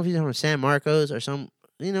know if he's from San Marcos or some.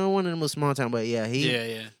 You know, one of them was small town, but yeah,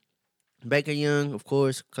 yeah. Baker Young, of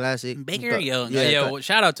course, classic. Baker But- Young. yeah, Yeah, well,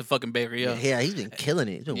 shout out to fucking Baker Young. yeah, he's been killing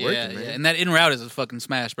it. He's been working, man. And that in route is a fucking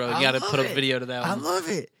smash, bro. You I got to love put a it. video to that I one. love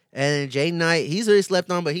it. And then Jay Knight, he's really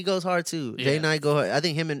slept on, but he goes hard too. Yeah. Jay Knight go hard. I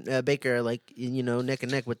think him and Baker are like neck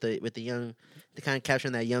and neck with the young, they kind of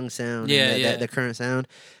capturing that young sound. Yeah, and yeah. the current sound.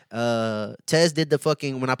 Tez did the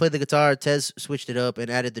fucking when I played the guitar. Tez switched it up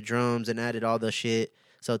and added the drums and added all the shit.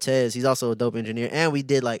 So Tez, he's also a dope engineer, and we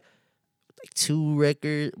did like 2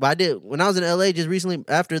 records. But I did when I was in LA just recently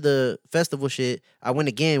after the festival shit. I went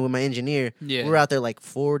again with my engineer. Yeah. We were out there like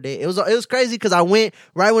 4 days. It was crazy because I went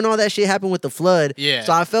right when all that shit happened with the flood. Yeah.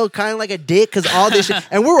 So I felt kind of like a dick because all this shit,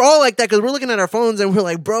 and we were all like that because we're looking at our phones and we're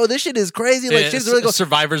like, bro, this shit is crazy. Like Yeah, shit's really going.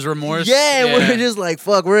 survivor's remorse. Yeah, and we're just like,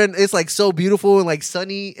 fuck. It's like so beautiful and like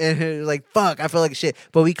sunny and like fuck. I feel like shit.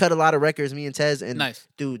 But we cut a lot of records, me and Tez, and Nice.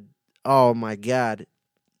 dude, oh my god.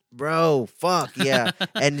 Bro, fuck yeah,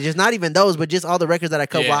 and just not even those, but just all the records that I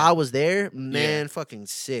cut Yeah. while I was there, man, Yeah. fucking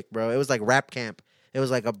sick, bro. It was like rap camp. It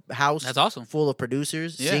was like a house That's awesome. full of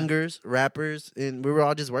producers, Yeah. singers, rappers, and we were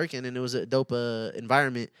all just working, and it was a dope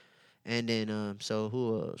environment. And then, so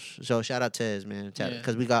who else? So shout out Tez, man, Yeah.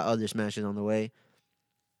 because we got other smashes on the way.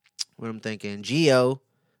 What I'm thinking, Gio,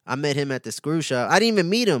 I met him at the Screw Shop. I didn't even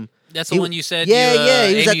meet him. That's the He- one you said. yeah, you, yeah,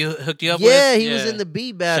 he was Amy hooked you up with. Yeah, he was in the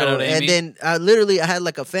beat battle, Shout out and Amy. then I had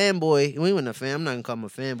like a fanboy. We weren't a fan. I'm not gonna call him a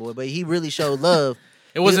fanboy, but he really showed love.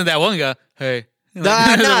 It wasn't that one guy. Hey. Nah,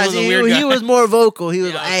 That nah. was a See, weird he guy. was more vocal. He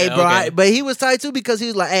was Yeah, like, "Hey, okay, bro," okay. but he was tight too because he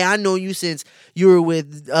was like, "Hey, I know you since you were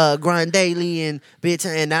with Grind Daily and Big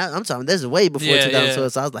Time." And I'm talking, this is way before Yeah, 2012. yeah.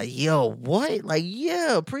 So I was like, "Yo, what? Like,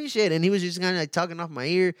 yeah, appreciate it." And he was just kind of like talking off my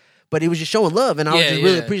ear. But he was just showing love, and I was Yeah, just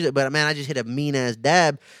really yeah. appreciative. But man, I just hit a mean ass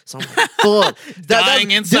dab, so I'm like, fuck,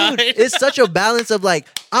 Dying inside. Dude, it's such a balance of like,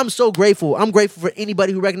 I'm so grateful. I'm grateful for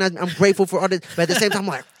anybody who recognized me. I'm grateful for all this, but at the same time, I'm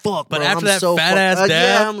like, fuck. But bro, after I'm that so fat ass yeah,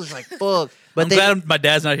 dab- I'm just like, fuck. But I'm they, glad my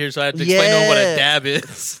dad's not here, so I have to explain to him what a Yeah. dab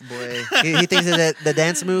is. boy, he thinks it's the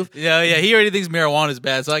dance move. Yeah, he already thinks marijuana is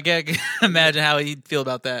bad, so I can't imagine how he'd feel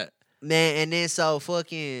about that. Man, and then so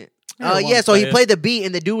fucking Marijuana's so he bad. played the beat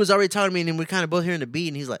and the dude was already talking to me and then we're kind of both hearing the beat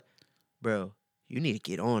and he's like, bro, you need to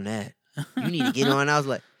get on that. You need to get on. I was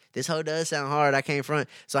like, this hoe does sound hard. I can't front.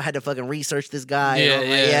 So I had to fucking research this guy. Yeah, and I'm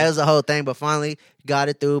like, yeah. it was a whole thing, but finally got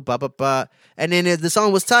it through. And then the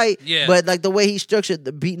song was tight. Yeah. But like the way he structured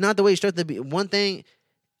the beat, not the way he structured the beat. One thing,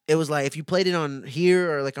 it was like if you played it on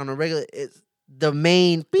here or like on a regular, the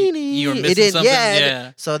main You were it missing didn't, something? yeah.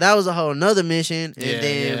 Yeah. So that was a whole nother mission. And Yeah,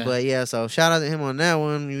 then, yeah. but yeah, so shout out to him on that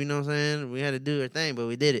one. You know what I'm saying? We had to do our thing, but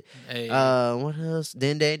we did it. Hey, What else?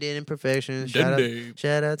 Dende did Imperfection. Dende.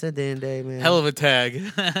 Shout out to Dende, man. hell of a tag.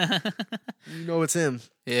 You know it's him.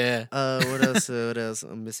 Yeah. What else? What else?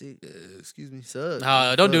 Missy. Excuse me. Suck.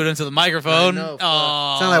 Don't do it into the microphone. I know, fuck.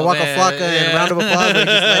 Oh, Sound like Waka man. Flocka and Yeah. round of applause. But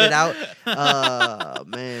just let it out. Oh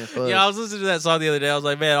man, fuck. Yeah, I was listening to that song the other day. I was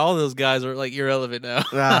like, man, all those guys are like irrelevant now.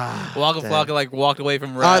 Waka damn. Flocka like walked away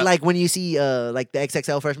from rap. Like when you see like the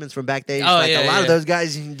XXL freshmen from back there, Oh, like yeah, a lot yeah. of those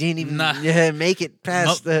guys didn't even make it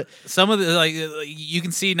past the. Some of the like you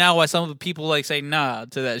can see now why some of the people like say nah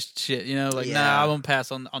to that shit. You know, like Yeah. nah, I'm gonna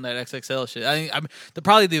pass on that XXL shit. I'm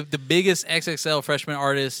probably the biggest XXL freshman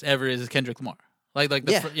artist ever is Kendrick Lamar. Like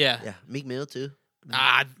the Yeah, Meek Mill too.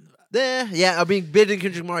 Ah, Yeah. I mean, big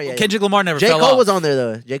Kendrick Lamar. Yeah, Kendrick Lamar never J. fell Cole off. was on there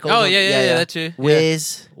though. J. Cole. Oh was on, yeah, that too.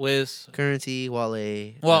 Wiz, Wiz. Currency,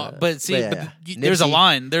 Wale. Well, but see, there's a Nipsey.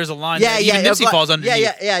 line. There's a line. Yeah, that yeah. Even Nipsey falls underneath.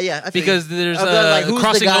 Yeah. I feel Because you. there's Of the, like, who's the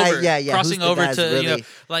crossing guy- over. yeah, who's crossing the over guys to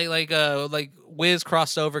really- like Wiz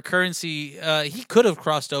crossed over. Currency. He could have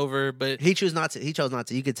crossed over, but He chose not to.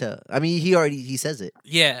 You could tell. I mean, he says it.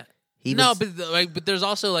 yeah. He No, was- but there's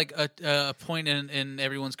also like a point in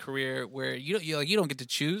everyone's career where you don't get to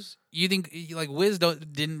choose. You think like Wiz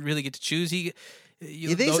didn't really get to choose. You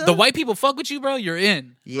think so? The white people fuck with you, bro. You're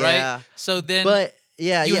in, Yeah. right? So then, But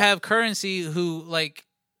yeah, you yeah. have Currency who like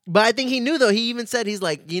But I think he knew though. He even said he's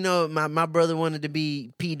like, my brother wanted to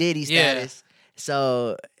be P Diddy Yeah. status.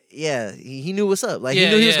 So yeah, he knew what's up. Like Yeah,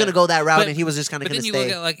 he knew he was yeah. gonna go that route, But- and he was just kind of But gonna then you stay.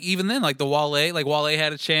 look at like even then like Wale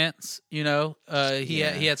had a chance, he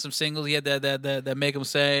had some singles. He had that Make 'Em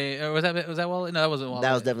Say, or was that Wale? No, that wasn't Wale.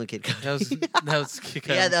 That was definitely Kid Cudi. that was Kid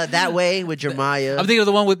Cudi. Yeah, that way with Jeremiah. I'm thinking of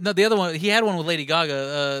the one with the other one. He had one with Lady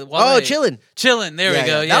Gaga. Wale. Oh, Chillin'. Chillin'. There Yeah, we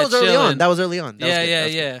go. yeah. Yeah, That was early Chillin'. on. That was early on. That was Yeah, good. yeah, That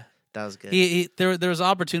was yeah. good. That was good. There was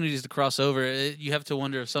opportunities to cross over. You have to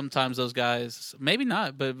wonder if sometimes those guys, maybe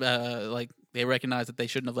not, but like they recognize that they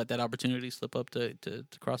shouldn't have let that opportunity slip up to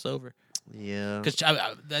cross over. Yeah. Because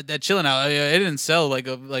that Chilling Out, it didn't sell like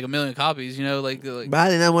a million copies. Like But I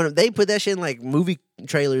didn't want they put that shit in like movie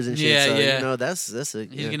trailers and shit. Yeah, so, yeah. You know, that's a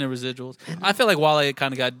he's getting residuals. I feel like Wale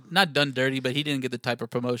kind of got not done dirty, but he didn't get the type of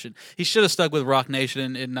promotion. He should have stuck with Rock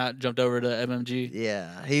Nation and not jumped over to MMG. Yeah.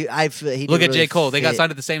 I feel he Look didn't at J. really Cole. They got fit.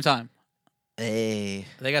 signed at the same time. Hey.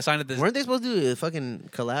 They got signed at the Weren't they supposed to do a fucking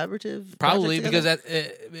collaborative? Probably project because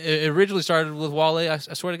together? it originally started with Wale. I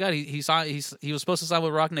swear to God, he signed. He was supposed to sign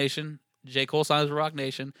with Rock Nation. J. Cole signs with Rock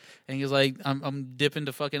Nation, and he was like, "I'm dipping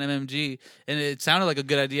to fucking MMG," and it sounded like a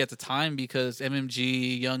good idea at the time because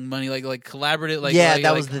MMG, Young Money, like collaborative, like Yeah, like- that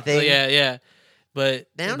like- was the thing. Yeah. But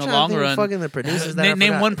Damn, in I'm the trying to long think of run, fucking the producers that I name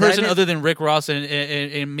forgot. one Did I person miss- other than Rick Ross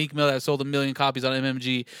and Meek Mill that sold 1 million copies on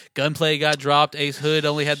MMG. Gunplay got dropped. Ace Hood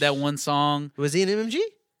only had that one song. Was he in MMG?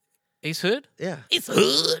 Ace Hood? Yeah. Ace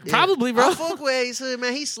Hood, Yeah. probably, bro. I fuck with Ace Hood,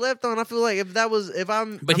 man. He slept on. I feel like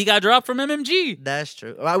But he got dropped from MMG. That's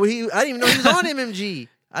true. I didn't even know he was on MMG.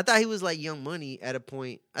 I thought he was like Young Money at a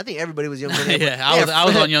point. I think everybody was Young Money. Yeah, I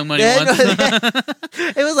was on Young Money Yeah, once.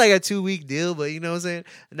 it was like a 2-week deal, but you know what I'm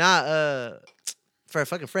saying?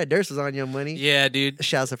 Fred Durst was on Young Money. Yeah, dude.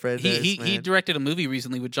 Shouts to Fred Durst. He man. directed a movie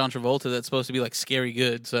recently with John Travolta that's supposed to be like scary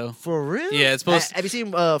good. So For real? Yeah, it's supposed- Have you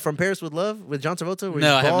seen From Paris with Love with John Travolta? Where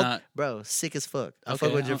No, he's I have bald? not. Bro, sick as fuck. I Okay,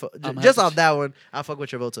 fuck with I'm just happy. off that one. I fuck with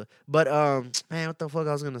Travolta. But man, what the fuck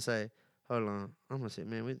I was gonna say? Hold on, I'm gonna say,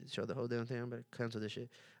 man, we showed the whole damn thing. I better cancel this shit.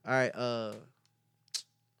 All right, the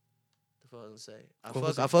fuck I was gonna say?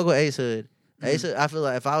 I fuck with Ace Hood. Ace Hood. I feel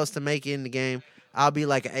like if I was to make it in the game, I'll be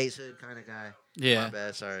like an Ace Hood kind of guy. yeah, My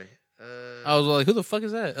bad, sorry. I was like, who the fuck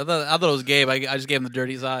is that? I thought it was Gabe. I just gave him the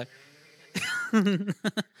dirty side. All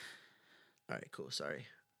right, cool. Sorry.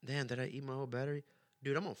 Damn, did I eat my whole battery?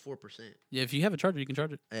 Dude, I'm on 4%. Yeah, if you have a charger, you can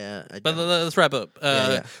charge it. Yeah, But let's wrap up.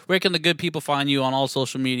 Yeah. Where can the good people find you on all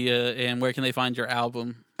social media, and where can they find your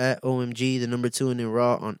album? at OMG, the number 2 and then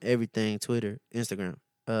Raw on everything: Twitter, Instagram,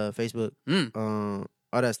 Facebook,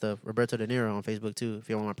 all that stuff. Roberto De Niro on Facebook too. If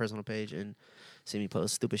you want my personal page and see me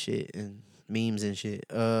post stupid shit and memes and shit.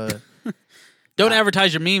 Don't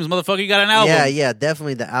advertise your memes, motherfucker. You got an album. Yeah,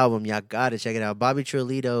 definitely the album. Y'all gotta check it out. Bobby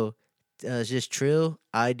Trilito. It's just Trill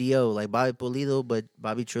IDO, like Bobby Pulido, but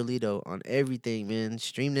Bobby Trilito on everything, man.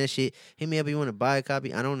 Stream that shit. Hit me up if you want to buy a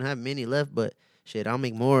copy. I don't have many left, but shit, I'll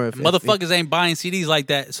make more. If Motherfuckers ain't buying CDs like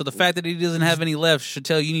that. So the fact that he doesn't have any left should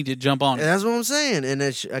tell you need to jump on it. That's what I'm saying, and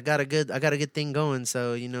I got a good thing going.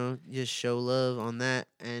 So just show love on that,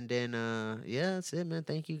 and then yeah, that's it, man.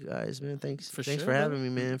 Thank you guys, man. Thanks for sure, having me,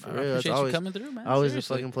 man. For I real, it's appreciate you always coming through, man. always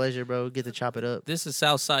Seriously. a fucking pleasure, bro. Get to chop it up. This is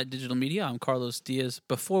Southside Digital Media. I'm Carlos Diaz.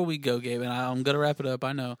 Before we go, Gabe, and I'm going to wrap it up,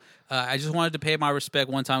 I know. I just wanted to pay my respect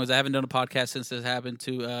one time because I haven't done a podcast since this happened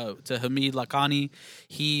to Hamid Lakhani.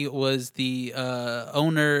 He was the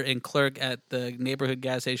owner and clerk at the neighborhood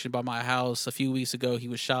gas station by my house a few weeks ago. He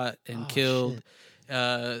was shot and killed. shit.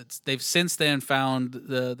 They've since then found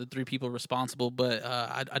the 3 people responsible, but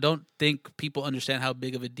I don't think people understand how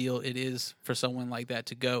big of a deal it is for someone like that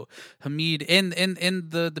to go. Hamid and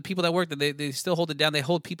the people that work there, they still hold it down. They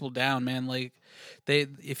hold people down, man. Like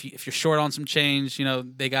if you're short on some change,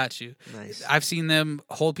 they got you. Nice. I've seen them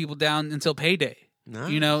hold people down until payday. Nice.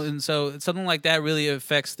 And so something like that really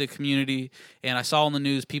affects the community. And I saw on the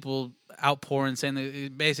news people outpouring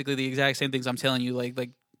saying basically the exact same things I'm telling you. Like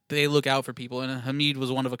they look out for people, and Hamid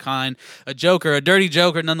was one of a kind, a dirty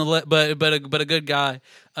joker nonetheless, but a good guy.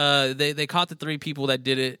 They caught the 3 people that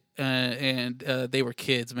did it, and they were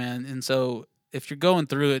kids, man. And so if you're going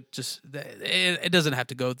through it, just it doesn't have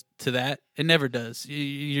to go to that. It never does.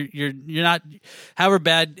 You're not, however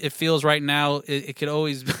bad it feels right now. It could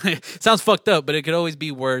always it sounds fucked up, but it could always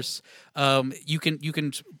be worse. You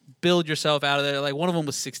can build yourself out of there. Like one of them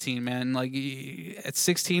was 16, man. Like at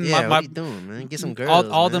 16, Yeah, what are you doing, man? Get some girls.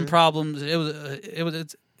 all man. them problems.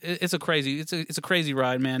 It's a crazy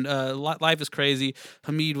ride, man. Life is crazy.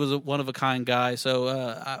 Hamid was a one of a kind guy, so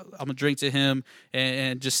I'm gonna drink to him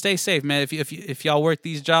and just stay safe, man. If y'all work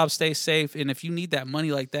these jobs, stay safe. And if you need that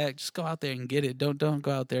money like that, just go out there and get it. Don't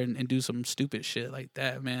go out there and do some stupid shit like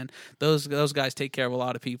that, man. Those guys take care of a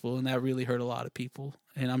lot of people, and that really hurt a lot of people.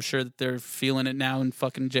 And I'm sure that they're feeling it now in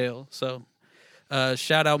fucking jail. So.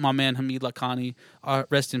 Shout out my man Hamid Lakhani.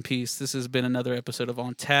 Rest in peace. This has been another episode of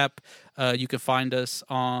On Tap. You can find us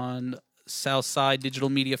on Southside Digital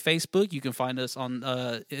Media Facebook. You can find us on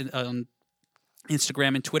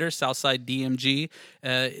Instagram and Twitter, Southside DMG.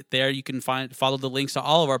 There you can follow the links to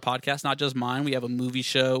all of our podcasts, not just mine. We have a movie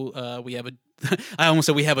show. We have a I almost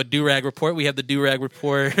said we have a do-rag report. We have the do-rag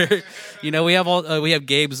report. We have we have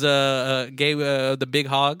Gabe's the Big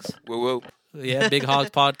Hogs. Woo woo. Yeah, Big Hogs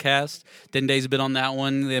podcast. Dende's been on that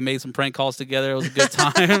one. They made some prank calls together. It was a good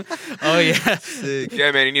time. Oh yeah,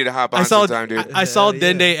 Yeah, man, you need to hop on sometime, dude. I saw Hell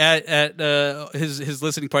yeah. Dende at his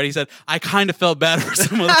listening party. He said, "I kind of felt bad for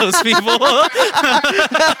some of those people."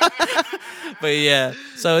 But yeah,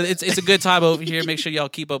 so it's a good time over here. Make sure y'all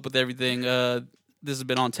keep up with everything. This has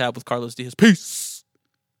been On Tap with Carlos Diaz. Peace.